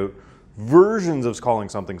separate out versions of calling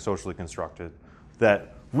something socially constructed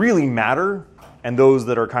that really matter and those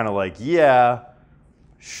that are kind of like, yeah,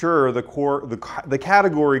 sure, the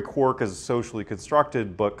category quark is socially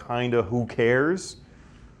constructed, but kind of who cares?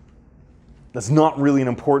 That's not really an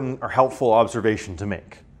important or helpful observation to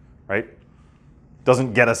make, right?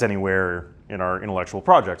 Doesn't get us anywhere in our intellectual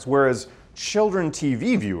projects. Whereas children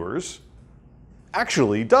TV viewers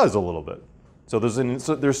actually does a little bit. So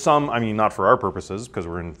there's some, I mean, not for our purposes because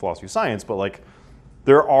we're in philosophy of science, but like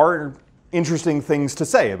there are interesting things to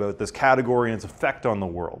say about this category and its effect on the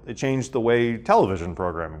world. It changed the way television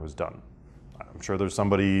programming was done. I'm sure there's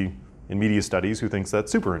somebody in media studies who thinks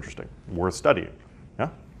that's super interesting, worth studying. Yeah?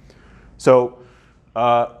 So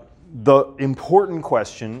the important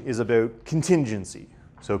question is about contingency.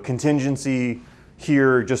 So contingency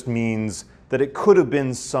here just means that it could have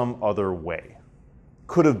been some other way,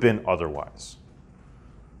 could have been otherwise.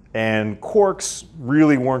 And quarks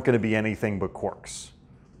really weren't going to be anything but quarks.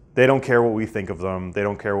 They don't care what we think of them. They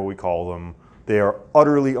don't care what we call them. They are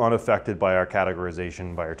utterly unaffected by our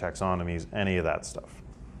categorization, by our taxonomies, any of that stuff.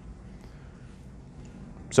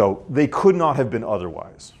 So they could not have been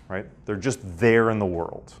otherwise, right? They're just there in the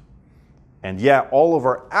world. And yeah, all of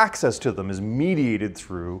our access to them is mediated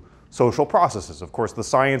through social processes. Of course, the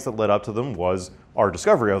science that led up to them was, our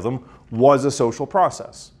discovery of them, was a social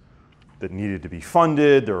process that needed to be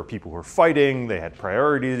funded. There were people who were fighting. They had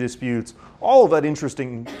priority disputes. All of that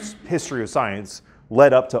interesting history of science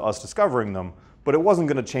led up to us discovering them, but it wasn't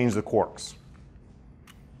going to change the quarks.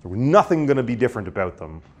 There was nothing going to be different about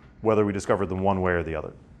them, whether we discovered them one way or the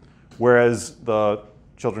other. Whereas the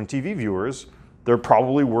children TV viewers, there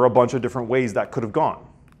probably were a bunch of different ways that could have gone.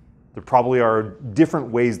 There probably are different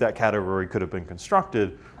ways that category could have been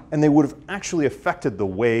constructed, and they would have actually affected the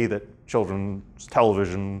way that children's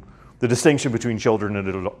television, the distinction between children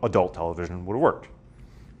and adult television would have worked.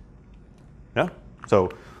 Yeah? So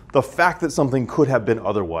the fact that something could have been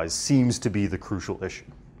otherwise seems to be the crucial issue.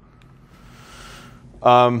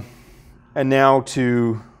 And now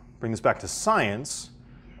to bring this back to science,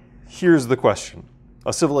 here's the question.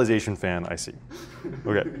 A civilization fan, I see.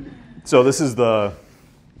 Okay, so this is the...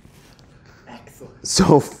 Excellent.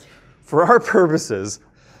 So for our purposes,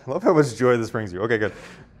 I love how much joy this brings you. Okay, good.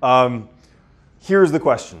 Here's the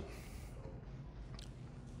question.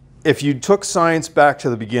 If you took science back to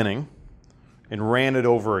the beginning and ran it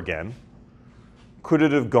over again, could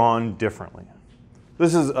it have gone differently?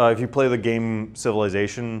 This is, if you play the game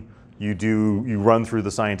Civilization, you run through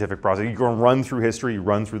the scientific process. You go and run through history, you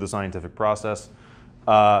run through the scientific process.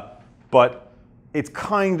 But it's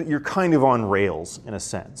you're kind of on rails in a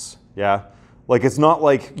sense, yeah? Like it's not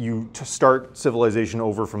like you start Civilization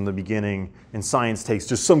over from the beginning and science takes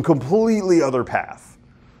just some completely other path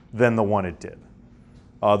than the one it did.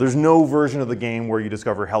 There's no version of the game where you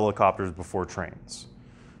discover helicopters before trains.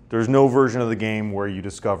 There's no version of the game where you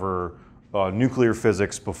discover nuclear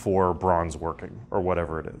physics before bronze working, or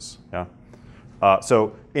whatever it is. Yeah?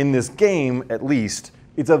 So in this game, at least,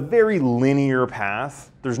 it's a very linear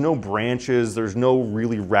path. There's no branches. There's no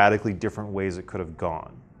really radically different ways it could have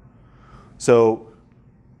gone. So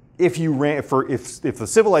if you ran, if the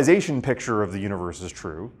civilization picture of the universe is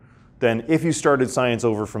true, then if you started science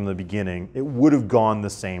over from the beginning, it would have gone the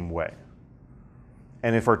same way.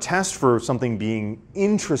 And if our test for something being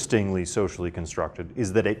interestingly socially constructed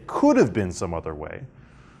is that it could have been some other way,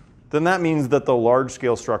 then that means that the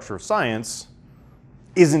large-scale structure of science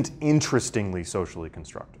isn't interestingly socially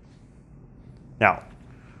constructed. Now,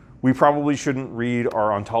 we probably shouldn't read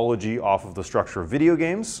our ontology off of the structure of video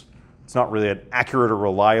games. It's not really an accurate or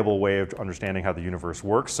reliable way of understanding how the universe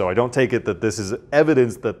works, so I don't take it that this is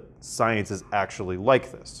evidence that science is actually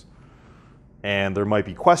like this. And there might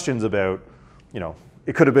be questions about,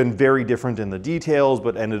 it could have been very different in the details,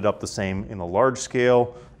 but ended up the same in the large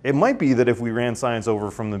scale. It might be that if we ran science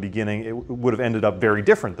over from the beginning, it would have ended up very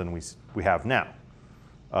different than we have now.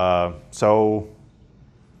 So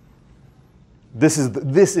this is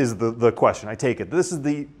the question, I take it. This is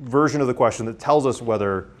the version of the question that tells us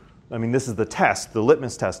whether, this is the test, the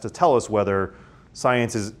litmus test to tell us whether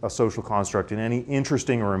science is a social construct in any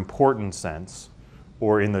interesting or important sense,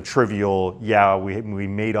 or in the trivial, yeah, we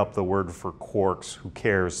made up the word for quarks, who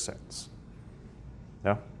cares sense.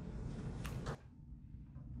 Yeah?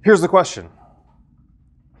 Here's the question.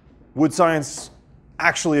 Would science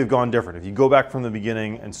actually have gone different? If you go back from the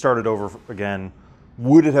beginning and started over again,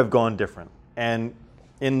 would it have gone different? And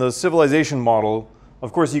in the civilization model,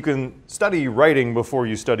 of course, you can study writing before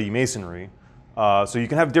you study masonry. So you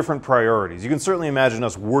can have different priorities. You can certainly imagine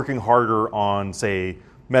us working harder on, say,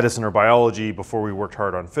 medicine or biology before we worked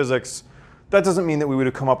hard on physics. That doesn't mean that we would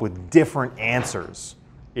have come up with different answers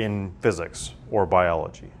in physics or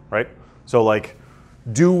biology, right? So like,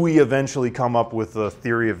 do we eventually come up with a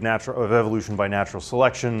theory of evolution by natural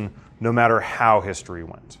selection, no matter how history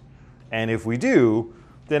went? And if we do,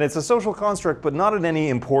 then it's a social construct, but not in any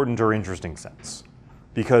important or interesting sense.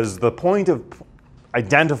 Because the point of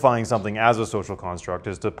identifying something as a social construct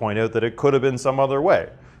is to point out that it could have been some other way,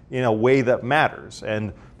 in a way that matters.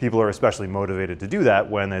 And people are especially motivated to do that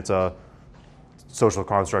when it's a social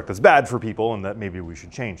construct that's bad for people and that maybe we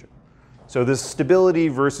should change it. So this stability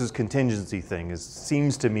versus contingency thing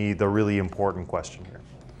seems to me the really important question here.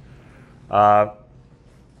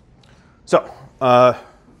 Just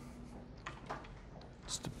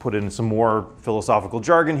to put in some more philosophical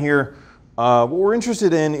jargon here, what we're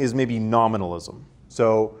interested in is maybe nominalism.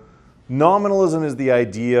 So nominalism is the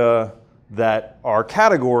idea that our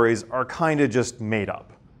categories are kind of just made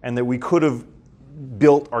up and that we could have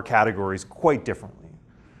built our categories quite differently.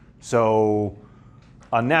 So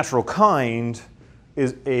a natural kind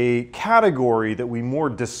is a category that we more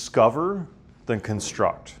discover than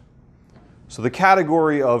construct. So the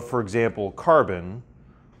category of, for example, carbon,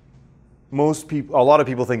 a lot of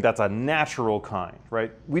people think that's a natural kind,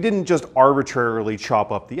 right? We didn't just arbitrarily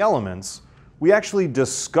chop up the elements. We actually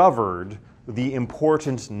discovered the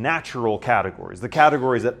important natural categories, the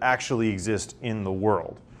categories that actually exist in the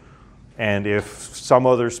world. And if some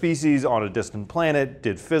other species on a distant planet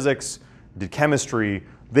did physics, did chemistry,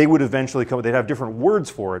 they would eventually come, they'd have different words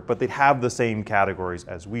for it, but they'd have the same categories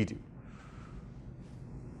as we do.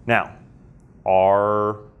 Now,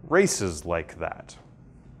 are races like that?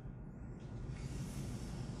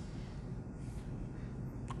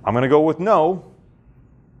 I'm going to go with no.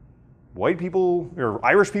 White people, or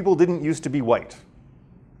Irish people didn't used to be white.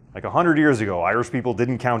 Like 100 years ago, Irish people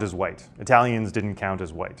didn't count as white. Italians didn't count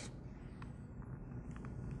as white.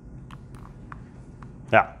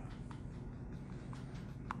 Now,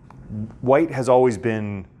 white has always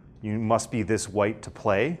been, you must be this white to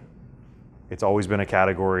play. It's always been a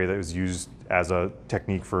category that was used as a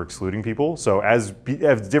technique for excluding people. So as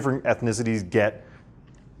different ethnicities get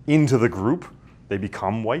into the group, they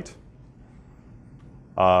become white.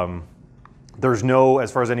 There's no,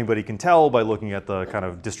 as far as anybody can tell by looking at the kind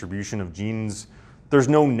of distribution of genes, there's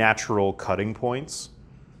no natural cutting points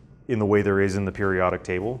in the way there is in the periodic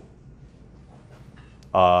table.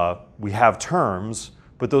 We have terms,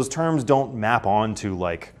 but those terms don't map onto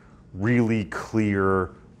like really clear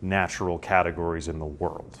natural categories in the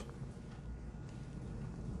world.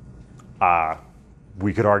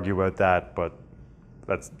 We could argue about that, but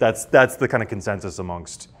that's the kind of consensus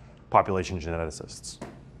amongst population geneticists.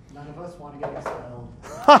 None of us want to get expelled.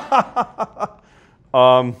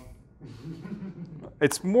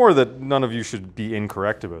 It's more that none of you should be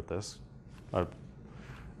incorrect about this.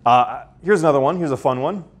 Here's another one. Here's a fun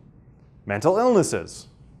one. Mental illnesses.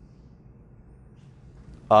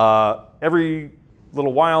 Every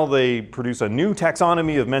little while they produce a new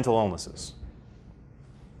taxonomy of mental illnesses.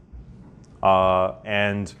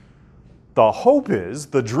 And the hope is,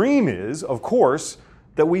 the dream is, of course,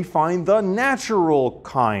 that we find the natural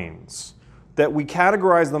kinds, that we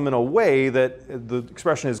categorize them in a way that, the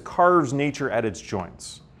expression is, carves nature at its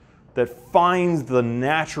joints, that finds the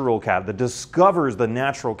natural that discovers the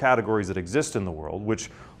natural categories that exist in the world,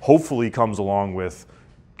 which hopefully comes along with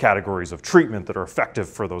categories of treatment that are effective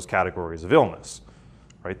for those categories of illness,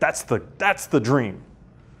 right? That's the dream.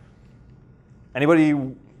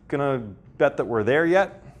 Anybody gonna bet that we're there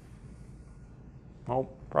yet? Well,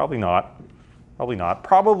 probably not. Probably not.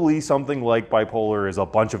 Probably something like bipolar is a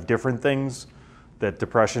bunch of different things, that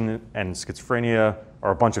depression and schizophrenia are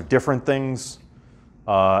a bunch of different things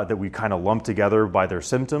that we kind of lump together by their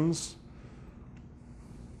symptoms.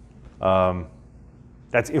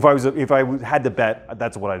 That's if I had to bet,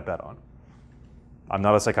 that's what I'd bet on. I'm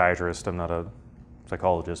not a psychiatrist, I'm not a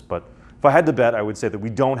psychologist, but if I had to bet, I would say that we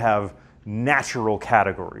don't have natural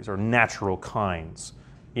categories or natural kinds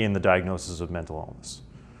in the diagnosis of mental illness.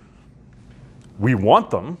 We want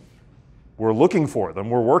them, we're looking for them,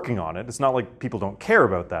 we're working on it. It's not like people don't care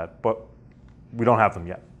about that, but we don't have them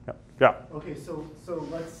yet. Yeah. Okay, so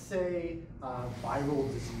let's say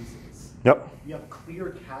viral diseases. Yep. You have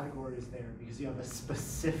clear categories there because you have a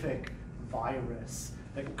specific virus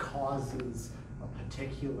that causes a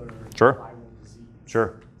particular viral disease.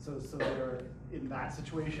 Sure. So they're, in that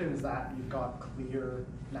situation, is that you've got clear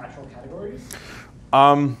natural categories?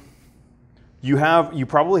 You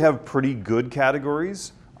probably have pretty good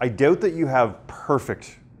categories. I doubt that you have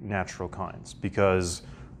perfect natural kinds because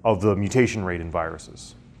of the mutation rate in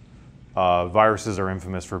viruses. Viruses are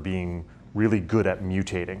infamous for being really good at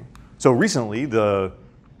mutating. So recently, the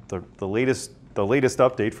latest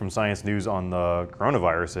update from Science News on the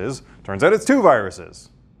coronavirus is, turns out it's 2 viruses.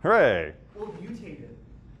 Hooray! Well, mutated.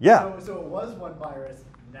 Yeah. So it was 1 virus,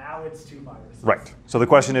 now it's 2 viruses. Right. So the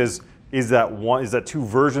question is that 2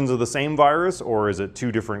 versions of the same virus, or is it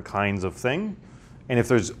 2 different kinds of thing? And if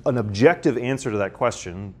there's an objective answer to that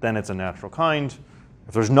question, then it's a natural kind.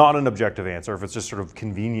 If there's not an objective answer, if it's just sort of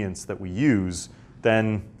convenience that we use,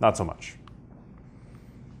 then not so much.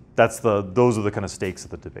 Those are the kind of stakes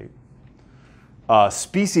of the debate.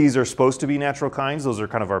 Species are supposed to be natural kinds. Those are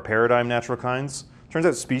kind of our paradigm natural kinds. Turns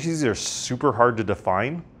out species are super hard to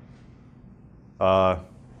define.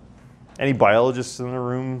 Any biologists in the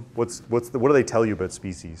room? What do they tell you about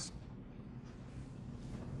species?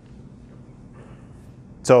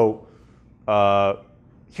 So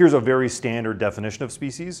here's a very standard definition of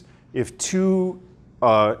species. If 2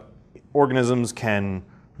 organisms can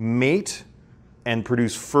mate and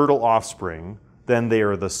produce fertile offspring, then they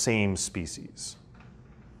are the same species.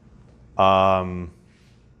 Yeah?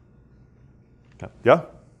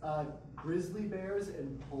 Grizzly bears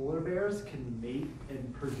and polar bears can mate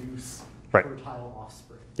and produce Right. fertile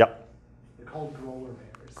offspring. Yep. They're called grower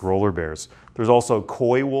bears. Grower bears. There's also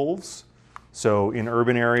coy wolves. So in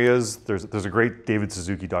urban areas, there's a great David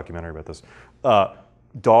Suzuki documentary about this.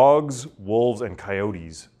 Dogs, wolves, and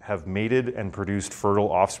coyotes have mated and produced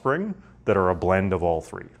fertile offspring that are a blend of all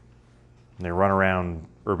 3. And they run around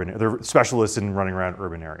they're specialists in running around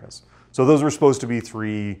urban areas. So those were supposed to be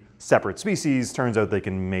 3 separate species. Turns out they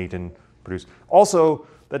can mate and produce. Also,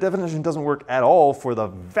 that definition doesn't work at all for the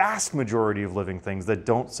vast majority of living things that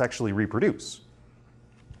don't sexually reproduce.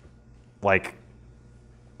 Like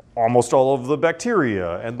almost all of the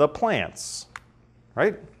bacteria and the plants,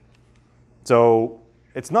 right? So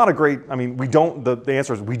it's not a great, I mean, the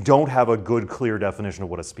answer is we don't have a good, clear definition of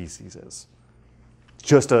what a species is.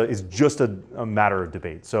 It's just a matter of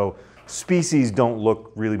debate. So species don't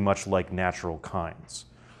look really much like natural kinds,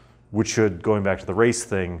 which should, going back to the race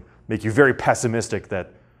thing, make you very pessimistic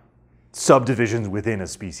that subdivisions within a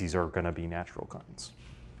species are going to be natural kinds.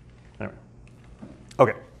 Anyway.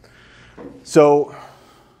 Okay. So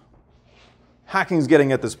hacking's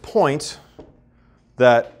getting at this point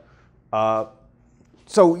that,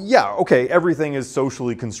 so yeah, okay, everything is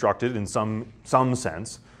socially constructed in some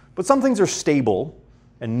sense, but some things are stable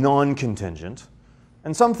and non-contingent,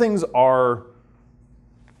 and some things are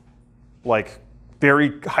like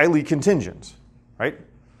very highly contingent, right?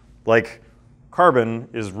 Like carbon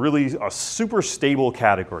is really a super stable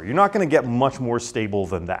category. You're not going to get much more stable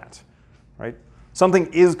than that, right?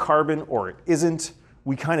 Something is carbon or it isn't.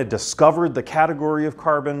 We kind of discovered the category of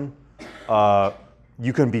carbon.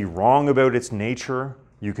 You can be wrong about its nature.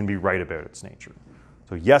 You can be right about its nature.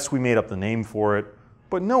 So yes, we made up the name for it,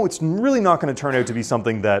 but no, it's really not going to turn out to be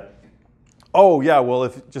something that, oh yeah, well,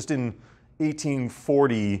 if just in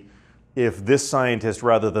 1840, if this scientist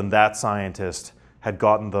rather than that scientist had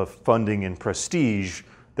gotten the funding and prestige,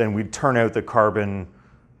 then we'd turn out that carbon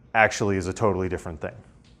actually is a totally different thing.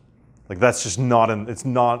 Like that's just not it's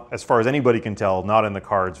not, as far as anybody can tell, not in the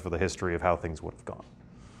cards for the history of how things would have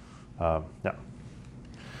gone. Yeah.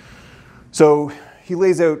 So he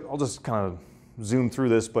lays out, I'll just kind of zoom through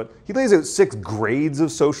this, but he lays out 6 grades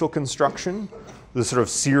of social construction, the sort of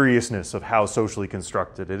seriousness of how socially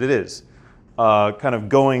constructed it is. Kind of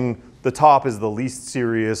going, the top is the least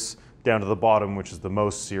serious, down to the bottom, which is the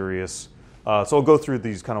most serious. So I'll go through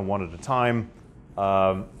these kind of one at a time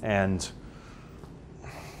and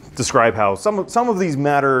describe how some of these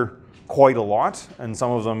matter quite a lot, and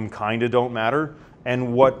some of them kind of don't matter,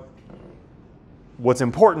 and what's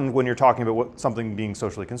important when you're talking about something being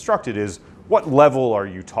socially constructed is what level are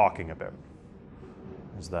you talking about?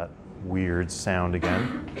 There's that weird sound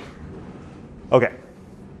again. Okay.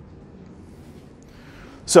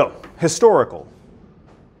 So, historical.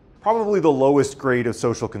 Probably the lowest grade of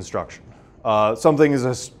social construction. Something is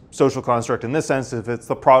a social construct in this sense if it's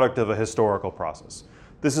the product of a historical process.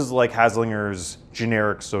 This is like Haslinger's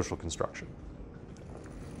generic social construction.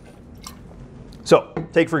 So,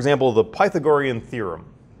 take for example the Pythagorean theorem.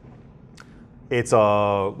 It's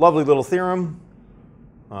a lovely little theorem.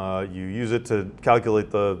 You use it to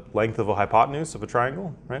calculate the length of a hypotenuse of a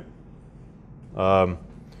triangle, right? And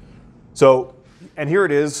here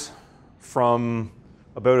it is from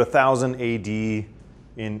about 1000 AD in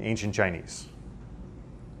ancient Chinese.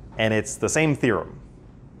 And it's the same theorem.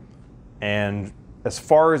 And as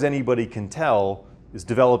far as anybody can tell, is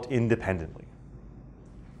developed independently.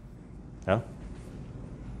 Yeah?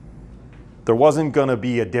 There wasn't going to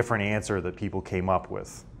be a different answer that people came up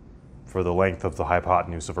with for the length of the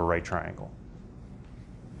hypotenuse of a right triangle.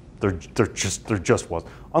 There just was.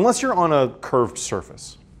 Unless you're on a curved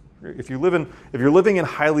surface. If you're living in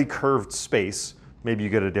highly curved space, maybe you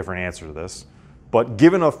get a different answer to this. But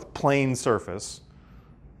given a plane surface,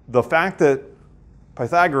 the fact that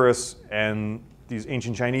Pythagoras and these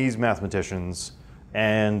ancient Chinese mathematicians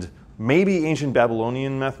and maybe ancient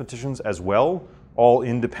Babylonian mathematicians as well all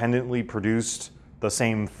independently produced the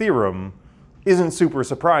same theorem isn't super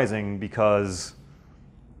surprising, because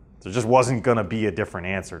there just wasn't going to be a different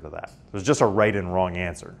answer to that. There's just a right and wrong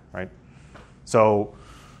answer, right? So,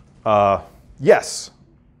 yes,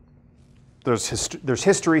 there's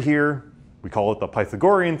history here. We call it the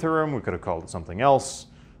Pythagorean theorem. We could have called it something else.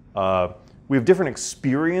 We have different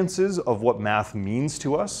experiences of what math means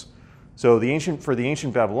to us. So for the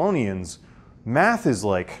ancient Babylonians, math is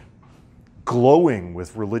like glowing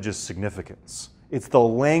with religious significance. It's the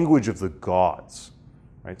language of the gods.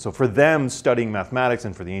 Right? So for them, studying mathematics,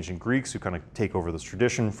 and for the ancient Greeks who kind of take over this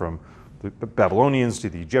tradition from the Babylonians to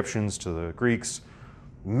the Egyptians to the Greeks,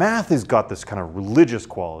 math has got this kind of religious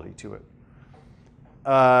quality to it.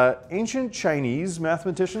 Ancient Chinese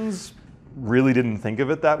mathematicians really didn't think of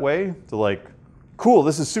it that way. They're like, cool,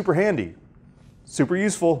 this is super handy, super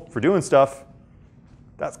useful for doing stuff.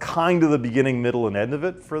 That's kind of the beginning, middle, and end of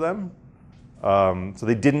it for them. So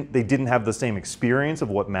they didn't have the same experience of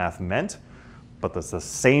what math meant. But that's the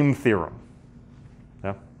same theorem.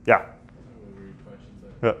 Yeah? Yeah. Weird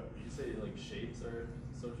questions. Yeah. You say like shapes are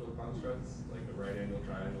social constructs, like a right angle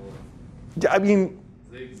triangle? Yeah, I mean,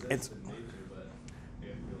 They exist in nature, but I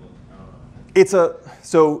don't know. it's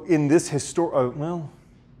so in this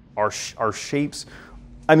are shapes,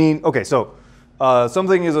 I mean, okay, so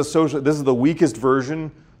something is a social, this is the weakest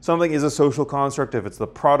version. Something is a social construct if it's the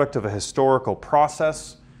product of a historical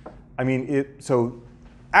process. I mean,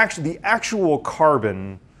 actually, the actual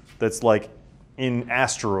carbon that's like in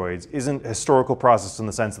asteroids isn't a historical process in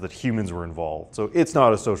the sense that humans were involved. So it's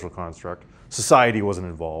not a social construct. Society wasn't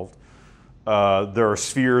involved. There are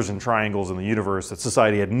spheres and triangles in the universe that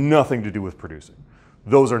society had nothing to do with producing.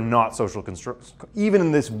 Those are not social constructs. Even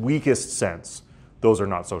in this weakest sense, those are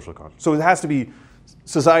not social constructs. So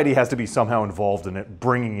society has to be somehow involved in it,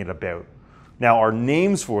 bringing it about. Now, our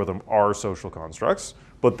names for them are social constructs,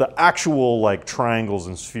 but the actual like triangles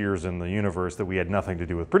and spheres in the universe that we had nothing to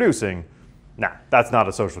do with producing, nah, that's not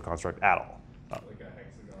a social construct at all. Like a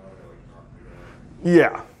hexagon or like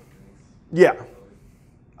Yeah. Yeah.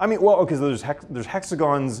 I mean, well, okay, so there's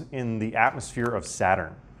hexagons in the atmosphere of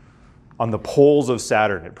Saturn. On the poles of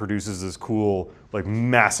Saturn, it produces this cool, like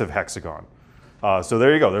massive hexagon. So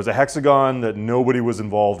there you go. There's a hexagon that nobody was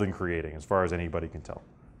involved in creating, as far as anybody can tell.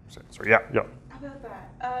 So yeah. About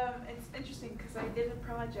that, it's interesting because I did a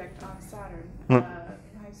project on Saturn in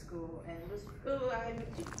high school, and it was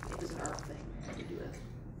an art thing. I had to do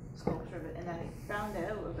a sculpture of it, and I found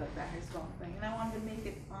out about that hexagon thing, and I wanted to make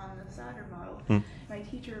it on the Saturn model. My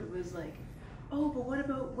teacher was like, "Oh,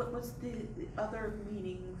 but what's the other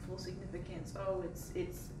meaningful significance? Oh, it's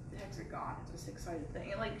hexagon. It's a 6-sided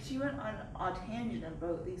thing." And like she went on a tangent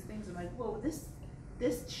about these things. I'm like, "Whoa,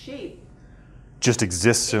 this shape just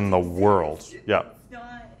exists in the world." Yeah. It's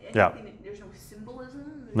not anything, Yeah. There's no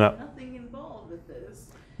symbolism. There's No. nothing involved with this.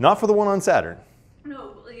 Not for the one on Saturn.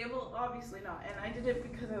 No, well, obviously not. And I did it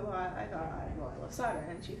because I thought, I love Saturn,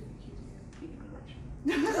 and she accused me of beating me rich.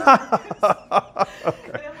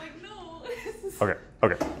 Okay. And I'm like, no. This is... Okay.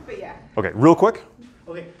 But yeah. Okay, real quick.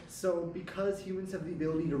 Okay, so because humans have the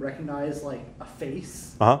ability to recognize like a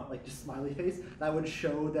face, like just smiley face, that would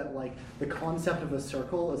show that like the concept of a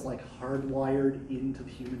circle is like hardwired into the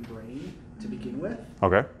human brain to begin with.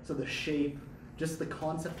 Okay. So the shape, just the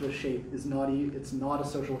concept of the shape is it's not a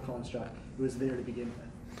social construct. It was there to begin with.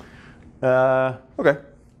 Okay.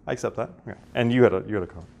 I accept that. Okay. And you had a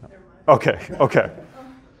comment. No.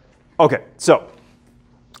 Okay. So,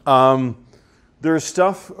 there's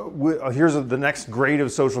stuff, here's the next grade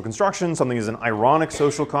of social construction. Something is an ironic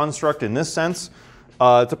social construct in this sense.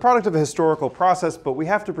 It's a product of a historical process, but we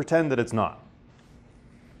have to pretend that it's not.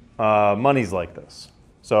 Money's like this.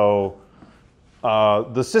 So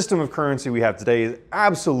the system of currency we have today is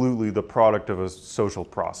absolutely the product of a social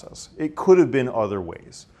process. It could have been other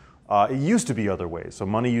ways. It used to be other ways. So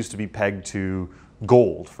money used to be pegged to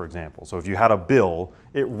gold, for example. So if you had a bill,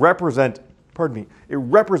 it represented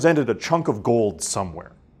a chunk of gold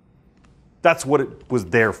somewhere. That's what it was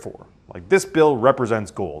there for. Like this bill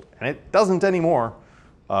represents gold, and it doesn't anymore.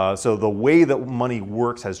 So the way that money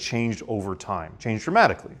works has changed over time, changed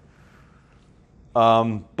dramatically.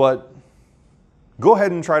 But go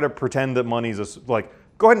ahead and try to pretend that money's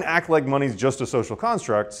go ahead and act like money's just a social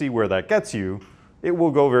construct, see where that gets you. It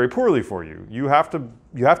will go very poorly for you. You have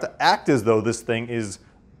to act as though this thing is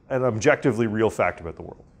an objectively real fact about the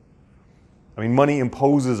world. I mean, money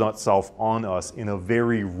imposes itself on us in a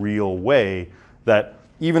very real way that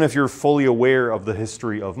even if you're fully aware of the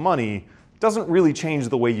history of money, doesn't really change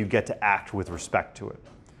the way you get to act with respect to it.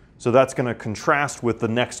 So that's going to contrast with the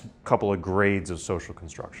next couple of grades of social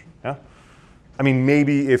construction. Yeah? I mean,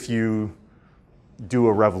 maybe if you do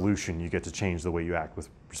a revolution, you get to change the way you act with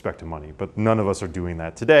respect to money, but none of us are doing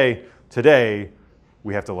that today. Today,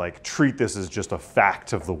 we have to like treat this as just a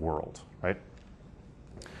fact of the world, right?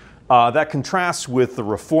 That contrasts with the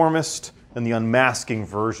reformist and the unmasking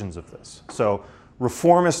versions of this. So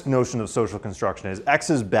reformist notion of social construction is X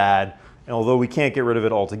is bad, and although we can't get rid of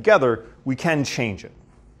it altogether, we can change it.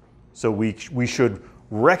 So we should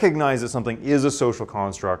recognize that something is a social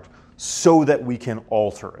construct so that we can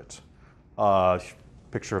alter it.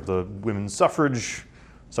 Picture of the women's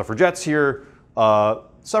suffragettes here.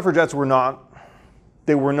 Suffragettes were not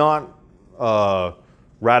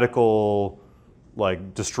radical,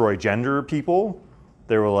 like destroy gender people.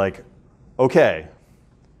 They were like, okay,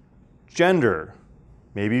 gender,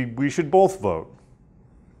 maybe we should both vote.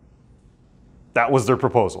 That was their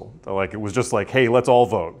proposal. Like, it was just like, hey, let's all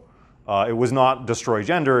vote. It was not destroy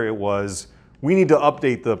gender, it was we need to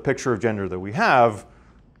update the picture of gender that we have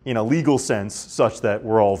in a legal sense such that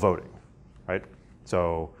we're all voting, right?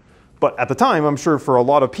 So, but at the time, I'm sure for a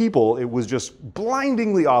lot of people, it was just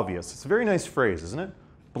blindingly obvious. It's a very nice phrase, isn't it?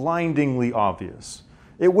 Blindingly obvious.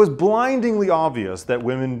 It was blindingly obvious that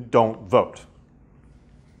women don't vote,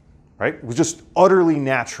 right? It was just utterly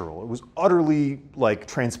natural. It was utterly like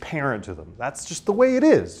transparent to them. That's just the way it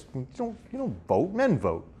is. You don't vote, men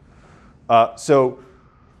vote. So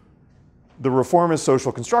the reformist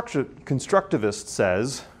social constructivist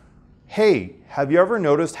says, hey, have you ever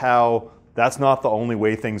noticed how that's not the only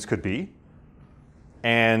way things could be?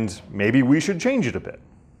 And maybe we should change it a bit.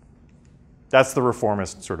 That's the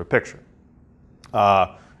reformist sort of picture.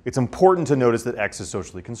 It's important to notice that X is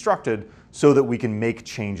socially constructed so that we can make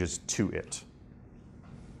changes to it.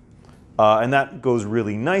 And that goes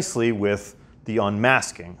really nicely with the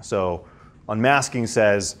unmasking. So unmasking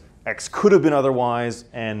says X could have been otherwise,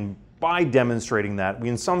 and by demonstrating that, we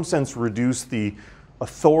in some sense reduce the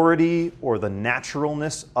authority or the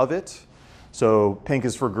naturalness of it. So pink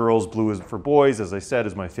is for girls, blue is for boys, as I said,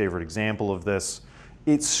 is my favorite example of this.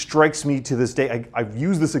 It strikes me to this day, I've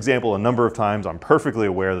used this example a number of times, I'm perfectly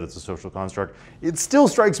aware that it's a social construct. It still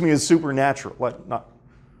strikes me as supernatural,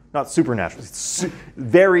 not supernatural, it's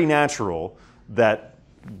very natural that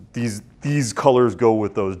these colors go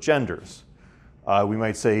with those genders. We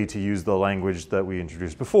might say, to use the language that we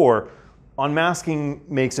introduced before, unmasking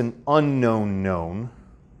makes an unknown known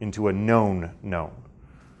into a known known.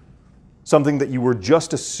 Something that you were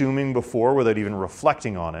just assuming before without even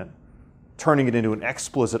reflecting on it, turning it into an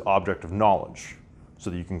explicit object of knowledge so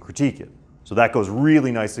that you can critique it. So that goes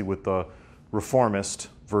really nicely with the reformist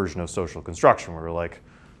version of social construction, where we're like,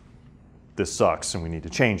 this sucks and we need to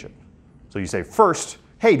change it. So you say, first,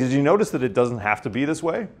 hey, did you notice that it doesn't have to be this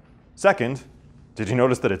way? Second, did you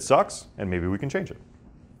notice that it sucks? And maybe we can change it.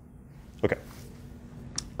 Okay.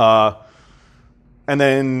 And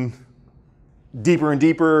then deeper and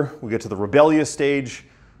deeper, we get to the rebellious stage.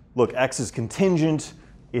 Look, X is contingent,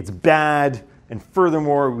 it's bad, and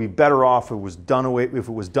furthermore, we'd be better off if it was done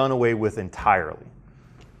away with entirely.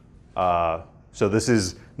 So this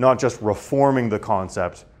is not just reforming the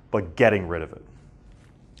concept, but getting rid of it.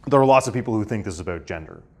 There are lots of people who think this is about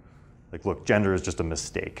gender. Like, look, gender is just a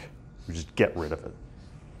mistake. We just get rid of it.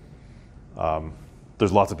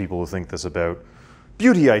 There's lots of people who think this about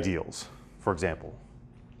beauty ideals, for example.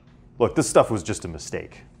 Look, this stuff was just a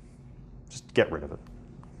mistake. Just get rid of it.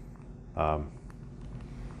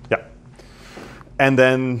 Yeah. And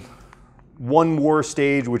then one more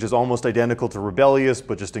stage, which is almost identical to rebellious,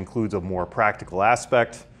 but just includes a more practical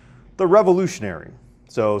aspect, the revolutionary.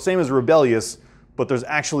 So same as rebellious, but there's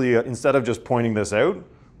actually, instead of just pointing this out,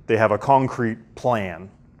 they have a concrete plan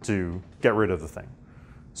to get rid of the thing.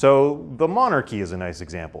 So the monarchy is a nice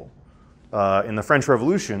example. In the French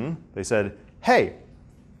Revolution, they said, hey,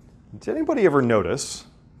 did anybody ever notice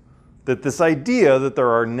that this idea that there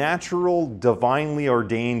are natural, divinely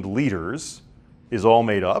ordained leaders is all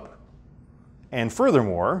made up? And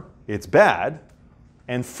furthermore, it's bad.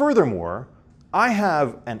 And furthermore, I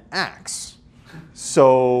have an axe.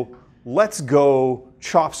 So let's go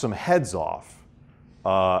chop some heads off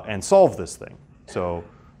and solve this thing. So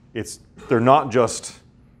they're not just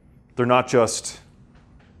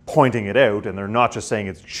pointing it out, and they're not just saying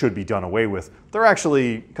it should be done away with. They're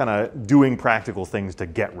actually kind of doing practical things to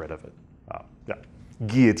get rid of it. Yeah,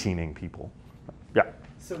 guillotining people. Yeah.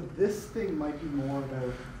 So this thing might be more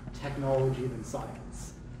about technology than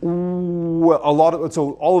science. Well,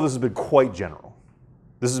 so all of this has been quite general.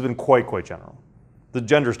 This has been quite general. The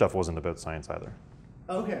gender stuff wasn't about science either.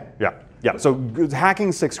 Okay. Yeah. So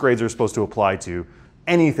hacking sixth grades are supposed to apply to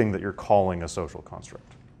anything that you're calling a social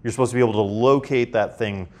construct. You're supposed to be able to locate that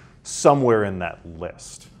thing somewhere in that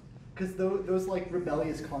list. Because those like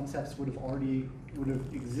rebellious concepts would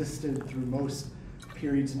have existed through most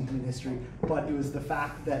periods in human history, but it was the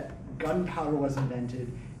fact that gunpowder was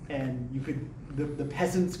invented, and the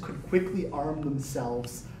peasants could quickly arm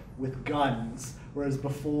themselves with guns, whereas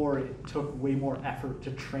before it took way more effort to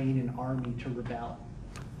train an army to rebel.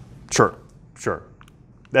 Sure.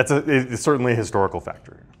 It's certainly a historical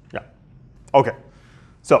factor here. Yeah. Okay.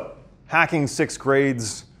 So hacking sixth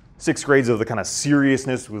grades of the kind of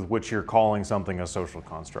seriousness with which you're calling something a social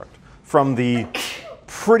construct. From the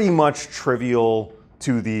pretty much trivial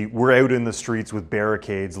to the we're out in the streets with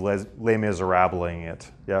barricades, Les Miserables-ing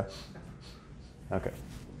it. Yeah? Okay.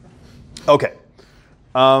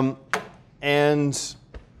 And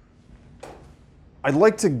I'd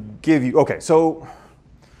like to give you, okay, so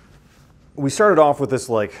we started off with this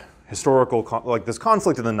like historical, this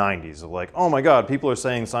conflict in the 90s of like, oh my God, people are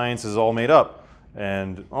saying science is all made up.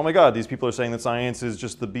 And oh my God, these people are saying that science is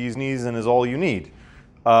just the bee's knees and is all you need.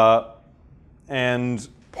 And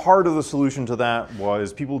part of the solution to that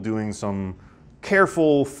was people doing some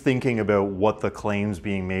careful thinking about what the claims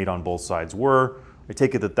being made on both sides were. I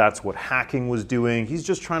take it that that's what hacking was doing. He's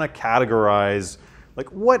just trying to categorize, like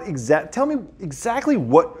tell me exactly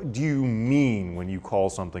what do you mean when you call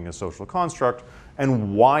something a social construct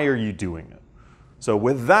and why are you doing it? So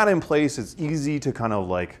with that in place, it's easy to kind of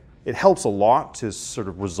like, it helps a lot to sort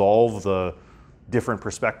of resolve the different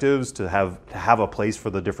perspectives, to have a place for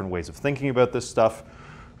the different ways of thinking about this stuff.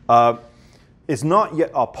 It's not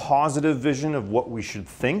yet a positive vision of what we should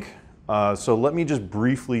think. So let me just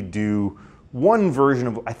briefly do one version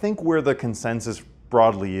of, I think, where the consensus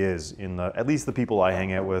broadly is in at least the people I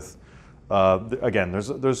hang out with. Again,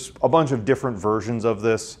 there's a bunch of different versions of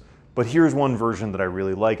this, but here's one version that I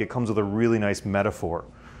really like. It comes with a really nice metaphor.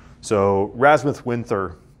 So Rasmus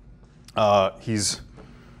Winther, I've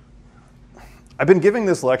been giving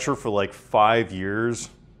this lecture for like 5 years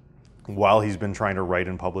while he's been trying to write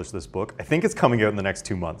and publish this book. I think it's coming out in the next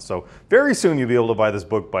 2 months. So very soon you'll be able to buy this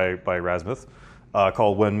book by Rasmus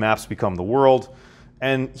called When Maps Become the World.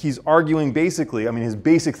 And he's arguing basically, I mean, his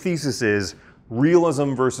basic thesis is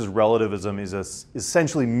realism versus relativism is an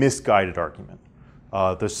essentially misguided argument.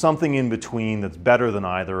 There's something in between that's better than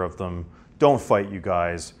either of them. Don't fight, you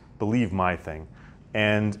guys. Believe my thing.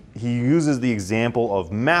 And he uses the example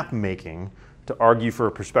of map making to argue for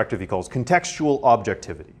a perspective he calls contextual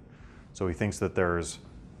objectivity. So he thinks that there's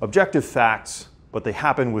objective facts, but they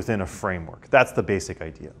happen within a framework. That's the basic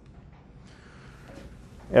idea.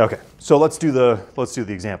 Okay, so let's do the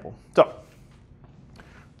example. So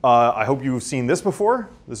I hope you've seen this before.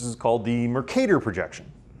 This is called the Mercator projection.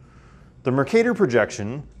 The Mercator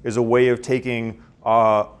projection is a way of taking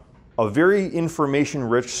a very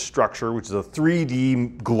information-rich structure, which is a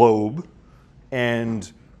 3D globe,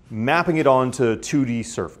 and mapping it onto a 2D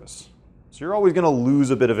surface. So you're always going to lose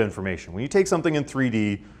a bit of information. When you take something in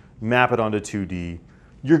 3D, map it onto 2D,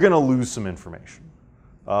 you're going to lose some information.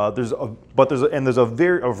 There's a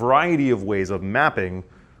variety of ways of mapping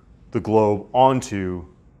the globe onto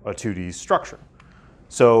a 2D structure.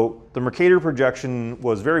 So the Mercator projection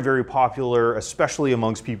was very, very popular, especially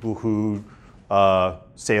amongst people who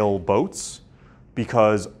sail boats,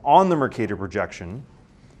 because on the Mercator projection,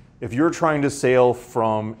 if you're trying to sail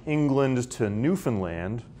from England to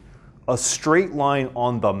Newfoundland, a straight line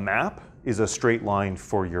on the map is a straight line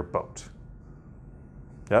for your boat.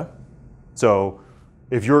 Yeah? So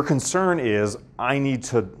if your concern is, I need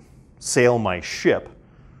to sail my ship,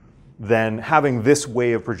 then having this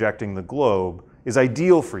way of projecting the globe is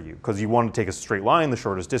ideal for you, because you want to take a straight line, the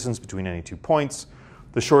shortest distance between any 2 points.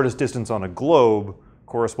 The shortest distance on a globe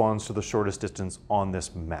corresponds to the shortest distance on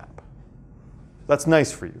this map. That's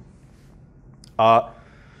nice for you.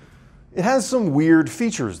 It has some weird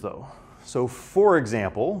features, though. So, for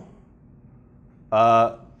example,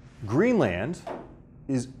 Greenland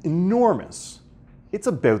is enormous. It's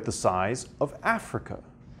about the size of Africa.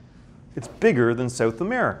 It's bigger than South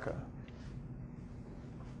America.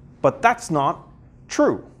 But that's not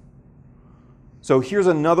true. So here's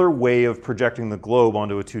another way of projecting the globe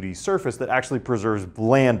onto a 2D surface that actually preserves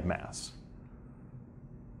land mass.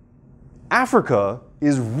 Africa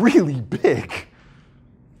is really big.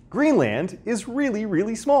 Greenland is really,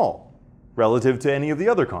 really small relative to any of the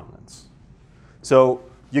other continents. So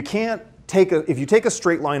you can't take if you take a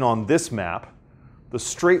straight line on this map, the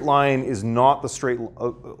straight line is not the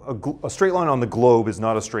a straight line on the globe is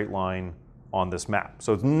not a straight line on this map.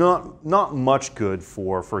 So it's not much good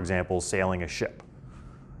for example, sailing a ship.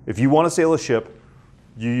 If you want to sail a ship,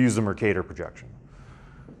 you use the Mercator projection.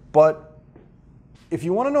 But if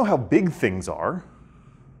you want to know how big things are,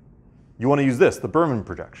 you want to use this, the Berman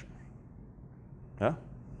projection. Yeah?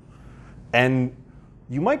 And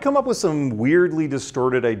you might come up with some weirdly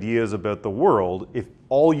distorted ideas about the world if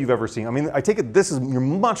all you've ever seen, I mean, I take it you're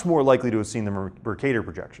much more likely to have seen the Mercator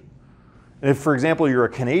projection. And if, for example, you're a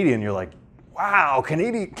Canadian, you're like, wow,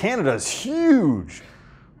 Canada's huge.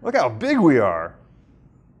 Look how big we are.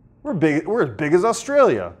 We're as big as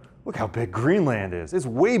Australia. Look how big Greenland is. It's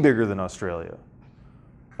way bigger than Australia.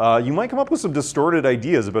 You might come up with some distorted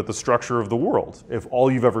ideas about the structure of the world if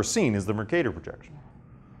all you've ever seen is the Mercator projection.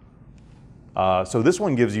 So this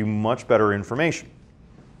one gives you much better information.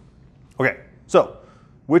 Okay, so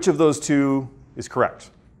which of those two is correct?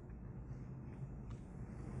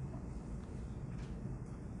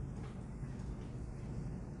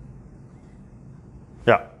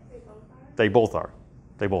 Yeah, they both are.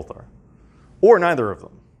 They both are. Or neither of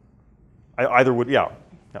them. Either would, yeah.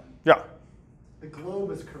 The globe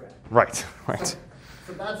is correct. Right, right.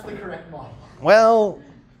 So that's the correct model. Well,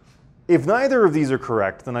 if neither of these are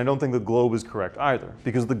correct, then I don't think the globe is correct either,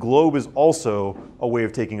 because the globe is also a way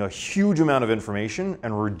of taking a huge amount of information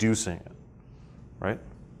and reducing it, right?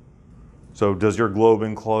 So does your globe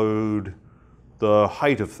include the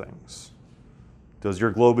height of things? Does your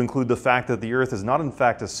globe include the fact that the Earth is not in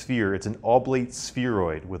fact a sphere, it's an oblate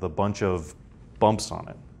spheroid with a bunch of bumps on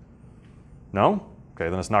it? No? Okay,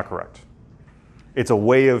 then it's not correct. It's a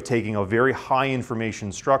way of taking a very high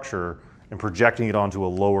information structure and projecting it onto a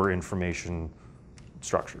lower information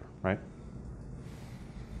structure, right?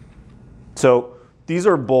 So these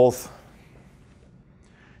are both,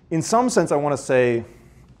 in some sense I want to say,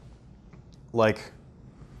 like,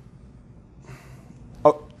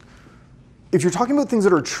 if you're talking about things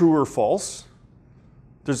that are true or false,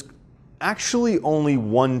 there's actually only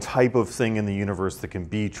one type of thing in the universe that can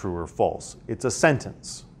be true or false. It's a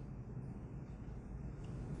sentence.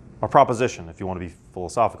 A proposition, if you want to be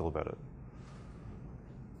philosophical about it.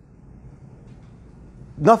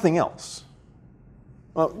 Nothing else.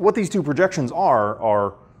 What these two projections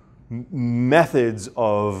are methods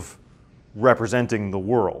of representing the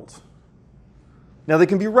world. Now they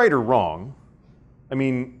can be right or wrong. I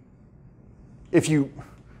mean, if you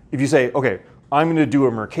say, okay, I'm going to do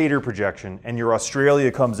a Mercator projection and your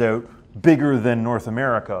Australia comes out bigger than North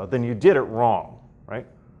America, then you did it wrong, right?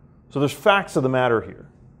 So there's facts of the matter here.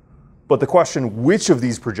 But the question, which of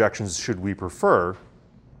these projections should we prefer,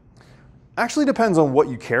 actually depends on what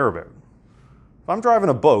you care about. If I'm driving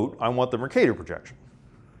a boat, I want the Mercator projection.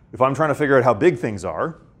 If I'm trying to figure out how big things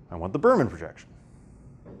are, I want the Berman projection.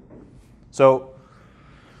 So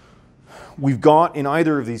we've got, in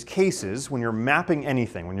either of these cases, when you're mapping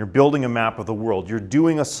anything, when you're building a map of the world, you're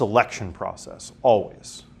doing a selection process,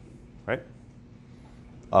 always, right?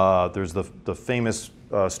 There's the famous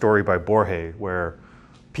story by Borges where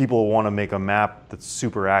people want to make a map that's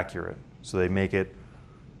super accurate. So they make it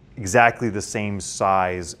exactly the same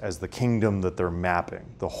size as the kingdom that they're mapping.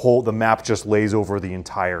 The map just lays over the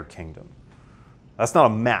entire kingdom. That's not a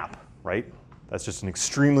map, right? That's just an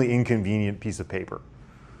extremely inconvenient piece of paper.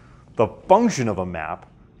 The function of a map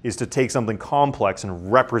is to take something complex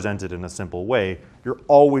and represent it in a simple way. You're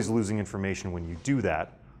always losing information when you do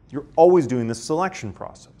that. You're always doing this selection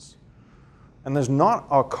process. And there's not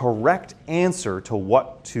a correct answer to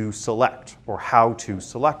what to select or how to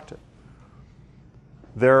select it.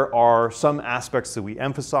 There are some aspects that we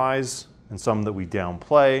emphasize and some that we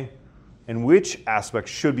downplay, and which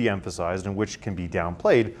aspects should be emphasized and which can be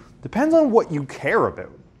downplayed depends on what you care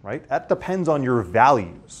about, right? That depends on your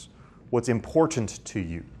values, what's important to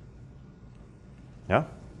you. Yeah?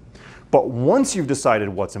 But once you've decided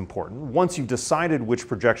what's important, once you've decided which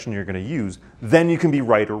projection you're going to use, then you can be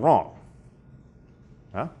right or wrong.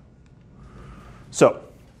 Yeah? So,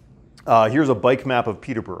 here's a bike map of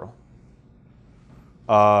Peterborough.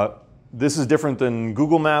 This is different than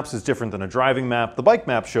Google Maps, it's different than a driving map. The bike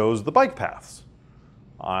map shows the bike paths.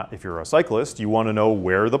 If you're a cyclist, you want to know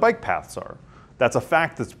where the bike paths are. That's a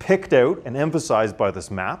fact that's picked out and emphasized by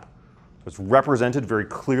this map. It's represented very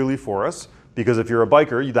clearly for us, because if you're a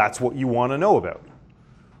biker, that's what you want to know about.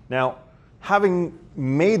 Now, having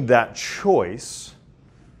made that choice,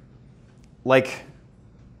 like,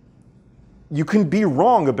 you can be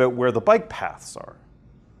wrong about where the bike paths are.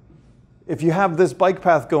 if you have this bike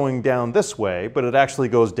path going down this way, but it actually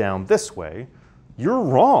goes down this way, you're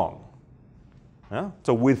wrong. Yeah?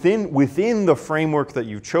 So within the framework that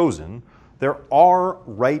you've chosen, there are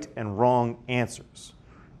right and wrong answers.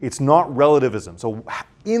 It's not relativism. So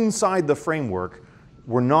inside the framework,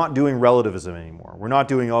 we're not doing relativism anymore. We're not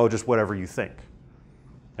doing, oh, just whatever you think.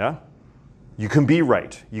 Yeah? You can be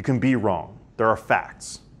right. You can be wrong. There are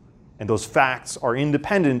facts. And those facts are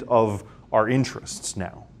independent of our interests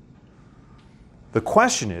now. The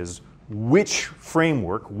question is, which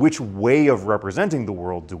framework, which way of representing the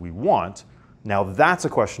world do we want? Now that's a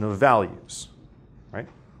question of values, right?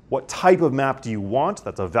 What type of map do you want?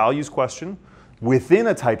 That's a values question. Within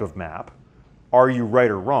a type of map, are you right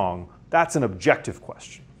or wrong? That's an objective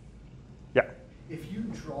question. Yeah? If you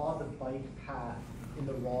draw the bike path in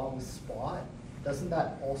the wrong spot, doesn't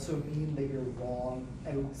that also mean that you're wrong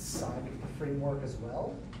outside of the framework as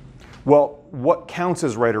well? Well, what counts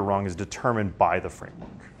as right or wrong is determined by the framework.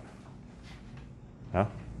 Yeah?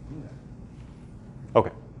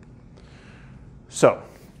 Okay. So,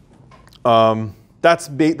 that's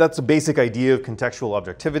a basic idea of contextual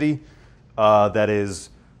objectivity. That is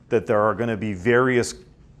that there are going to be various,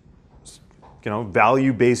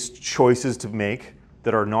 value-based choices to make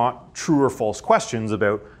that are not true or false questions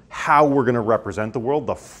about how we're going to represent the world,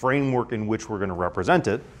 the framework in which we're going to represent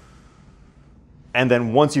it. And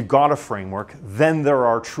then once you've got a framework, then there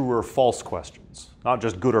are true or false questions, not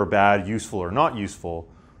just good or bad, useful or not useful.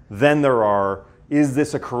 Then there are, is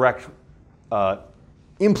this a correct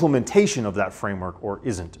implementation of that framework or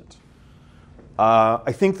isn't it?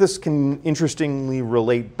 I think this can interestingly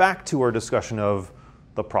relate back to our discussion of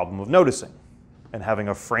the problem of noticing and having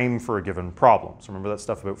a frame for a given problem. So remember that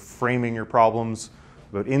stuff about framing your problems,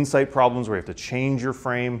 about insight problems where you have to change your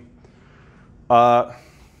frame.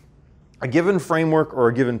 A given framework or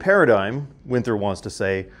a given paradigm, Winther wants to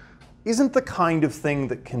say, isn't the kind of thing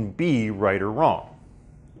that can be right or wrong,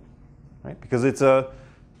 right? Because it's a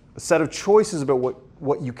set of choices about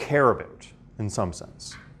what you care about in some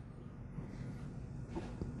sense.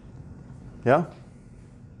 Yeah?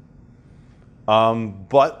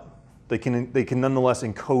 But they can nonetheless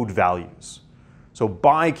encode values. So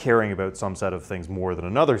by caring about some set of things more than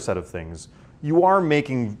another set of things, you are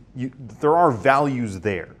there are values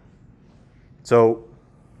there. So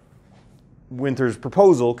Winther's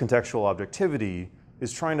proposal, contextual objectivity,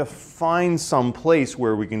 is trying to find some place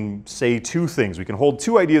where we can say two things. We can hold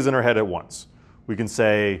two ideas in our head at once. We can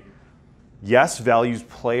say, yes, values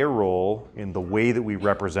play a role in the way that we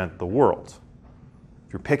represent the world.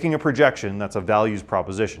 If you're picking a projection, that's a values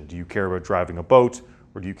proposition. Do you care about driving a boat,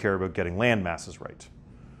 or do you care about getting land masses right?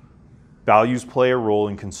 Values play a role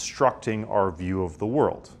in constructing our view of the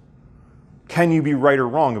world. Can you be right or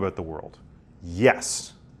wrong about the world?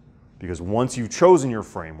 Yes, because once you've chosen your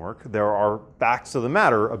framework, there are facts of the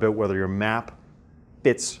matter about whether your map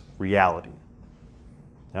fits reality.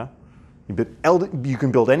 Yeah? You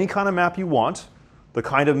can build any kind of map you want. The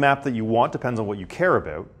kind of map that you want depends on what you care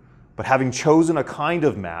about. But having chosen a kind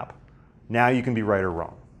of map, now you can be right or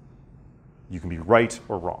wrong. You can be right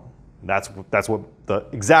or wrong. That's what the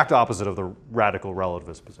exact opposite of the radical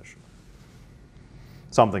relativist position.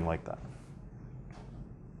 Something like that.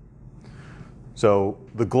 So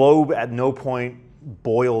the globe at no point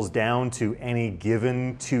boils down to any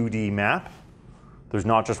given 2D map. There's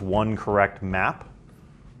not just one correct map.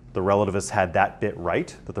 The relativists had that bit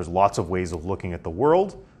right, that there's lots of ways of looking at the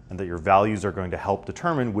world, and that your values are going to help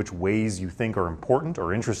determine which ways you think are important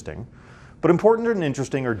or interesting. But important and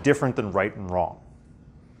interesting are different than right and wrong.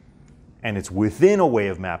 And it's within a way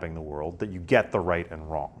of mapping the world that you get the right and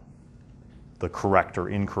wrong, the correct or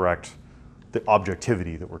incorrect, the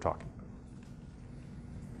objectivity that we're talking about.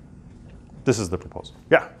 This is the proposal.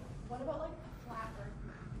 Yeah? What about like flat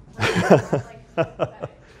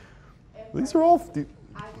Earth? These are all...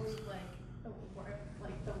 I believe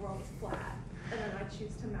the world is flat, and then I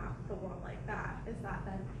choose to map the world like that. Is that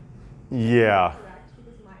then Yeah. correct?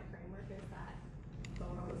 Because my framework is that the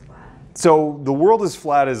world is flat. So the world is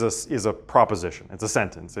flat is a proposition. It's a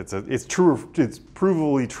sentence. It's true. It's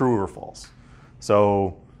provably true or false.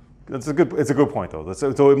 So it's a good point though.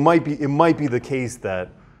 So it might be the case that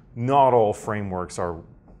not all frameworks are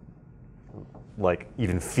like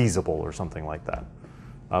even feasible or something like that.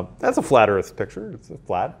 That's a flat Earth picture. It's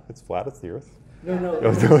flat. It's the Earth.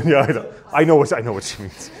 No. Yeah, I know what she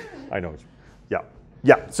means. I know.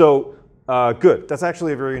 Yeah. So good. That's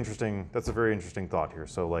actually a very interesting thought here.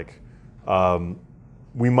 So like,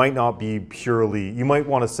 we might not be purely, you might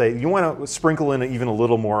want to say, you want to sprinkle in even a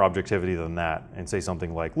little more objectivity than that and say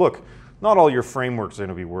something like, look, not all your frameworks are going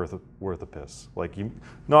to be worth a piss. Like,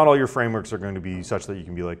 not all your frameworks are going to be such that you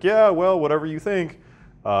can be like, yeah, well, whatever you think,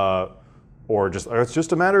 or it's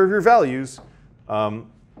just a matter of your values. I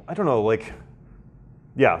don't know, like,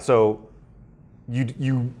 yeah, so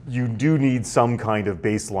you do need some kind of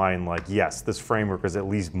baseline, like, yes, this framework is at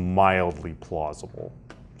least mildly plausible,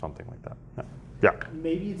 something like that. Yeah.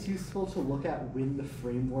 Maybe it's useful to look at when the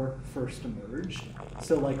framework first emerged.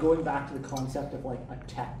 So like going back to the concept of like a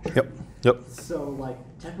tech tree. Yep. So like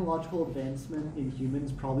technological advancement in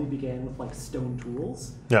humans probably began with like stone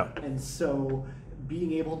tools. Yeah. And so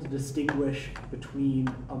being able to distinguish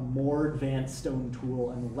between a more advanced stone tool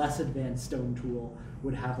and a less advanced stone tool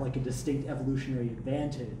would have like a distinct evolutionary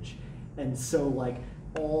advantage. And so like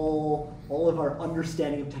all of our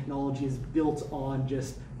understanding of technology is built on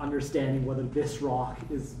just understanding whether this rock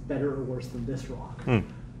is better or worse than this rock.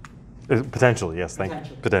 Potentially, yes.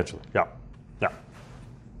 Potentially. Yeah.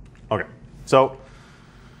 Okay. So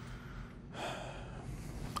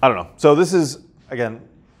I don't know. So this is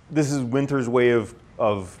Winter's way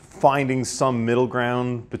of finding some middle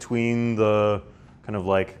ground between the kind of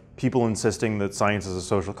like people insisting that science is a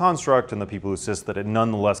social construct and the people who insist that it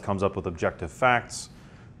nonetheless comes up with objective facts.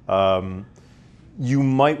 You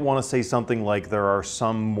might want to say something like there are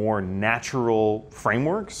some more natural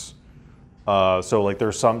frameworks. So like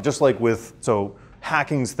there's some, just like with, so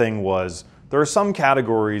hacking's thing was, there are some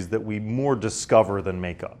categories that we more discover than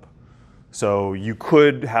make up. So you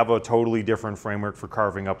could have a totally different framework for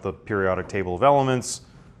carving up the periodic table of elements,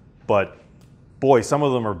 but boy, some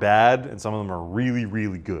of them are bad and some of them are really,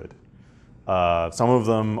 really good. Some of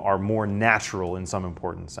them are more natural in some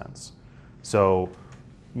important sense. So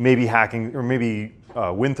maybe hacking, or maybe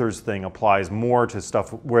Winther's thing applies more to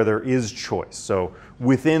stuff where there is choice. So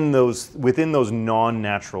within those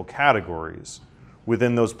non-natural categories,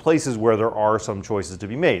 within those places where there are some choices to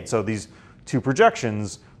be made. So these two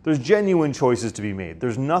projections, there's genuine choices to be made.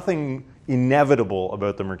 There's nothing inevitable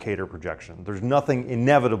about the Mercator projection. There's nothing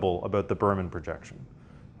inevitable about the Berman projection,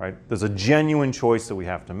 right? There's a genuine choice that we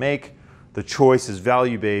have to make. The choice is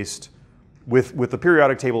value-based. With the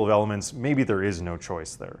periodic table of elements, maybe there is no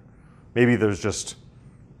choice there. Maybe there's just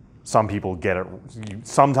some people get it.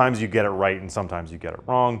 Sometimes you get it right and sometimes you get it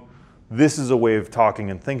wrong. This is a way of talking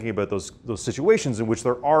and thinking about those situations in which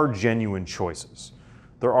there are genuine choices.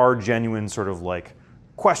 There are genuine sort of like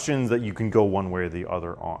questions that you can go one way or the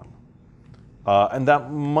other on. And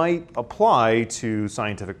that might apply to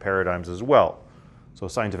scientific paradigms as well. So a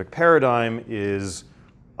scientific paradigm is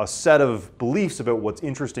a set of beliefs about what's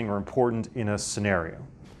interesting or important in a scenario.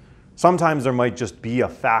 Sometimes there might just be a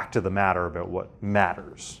fact of the matter about what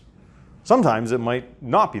matters. Sometimes it might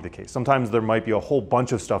not be the case. Sometimes there might be a whole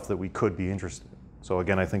bunch of stuff that we could be interested in. So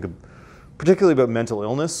again, I think particularly about mental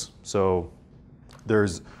illness. So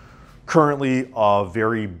there's currently a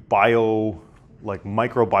very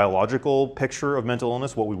microbiological picture of mental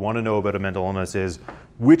illness. What we want to know about a mental illness is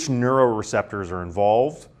which neuroreceptors are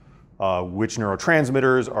involved, which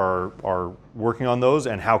neurotransmitters are working on those,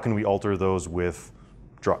 and how can we alter those with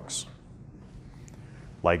drugs.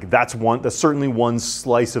 Like that's certainly one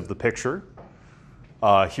slice of the picture.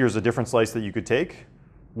 Here's a different slice that you could take.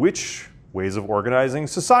 Which ways of organizing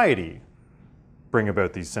society bring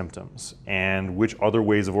about these symptoms, and which other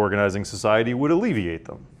ways of organizing society would alleviate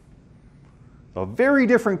them? A very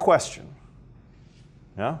different question.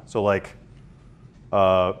 Yeah. So like,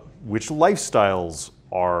 which lifestyles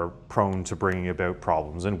are prone to bringing about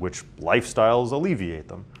problems, and which lifestyles alleviate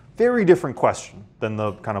them? Very different question than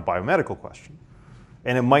the kind of biomedical question.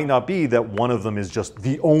 And it might not be that one of them is just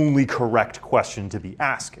the only correct question to be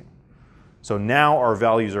asking. So now our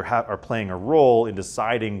values are playing a role in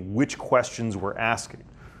deciding which questions we're asking.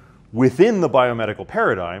 Within the biomedical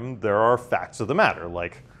paradigm, there are facts of the matter,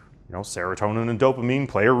 like serotonin and dopamine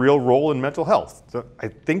play a real role in mental health. So I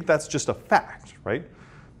think that's just a fact, right?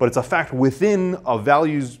 But it's a fact within a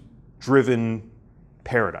values-driven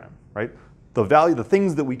paradigm, right? The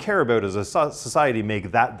things that we care about as a society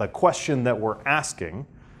make that the question that we're asking,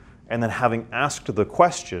 and then having asked the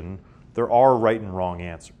question, there are right and wrong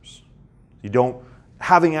answers.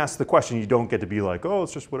 Having asked the question, you don't get to be like, oh,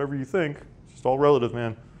 it's just whatever you think. It's just all relative,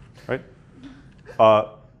 man, right?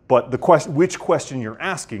 But which question you're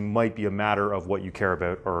asking might be a matter of what you care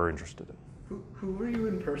about or are interested in. Who were you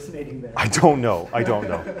impersonating there? I don't know. I don't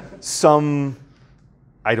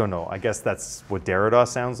know. I guess that's what Derrida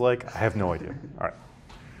sounds like. I have no idea. All right.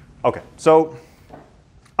 Okay. So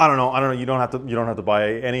I don't know. You don't have to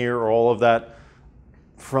buy any or all of that.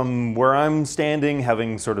 from where I'm standing,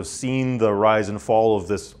 having sort of seen the rise and fall of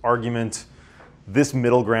this argument, this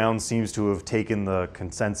middle ground seems to have taken the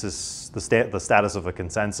consensus, the status of a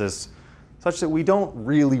consensus, such that we don't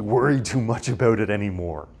really worry too much about it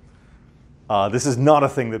anymore. This is not a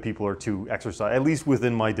thing that people are too exercised, at least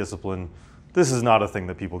within my discipline, this is not a thing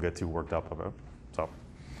that people get too worked up about. So,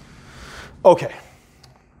 okay,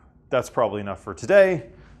 that's probably enough for today.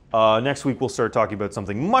 Next week we'll start talking about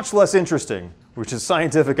something much less interesting, which is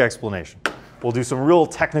scientific explanation. We'll do some real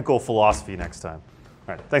technical philosophy next time.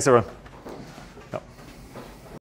 All right, thanks everyone.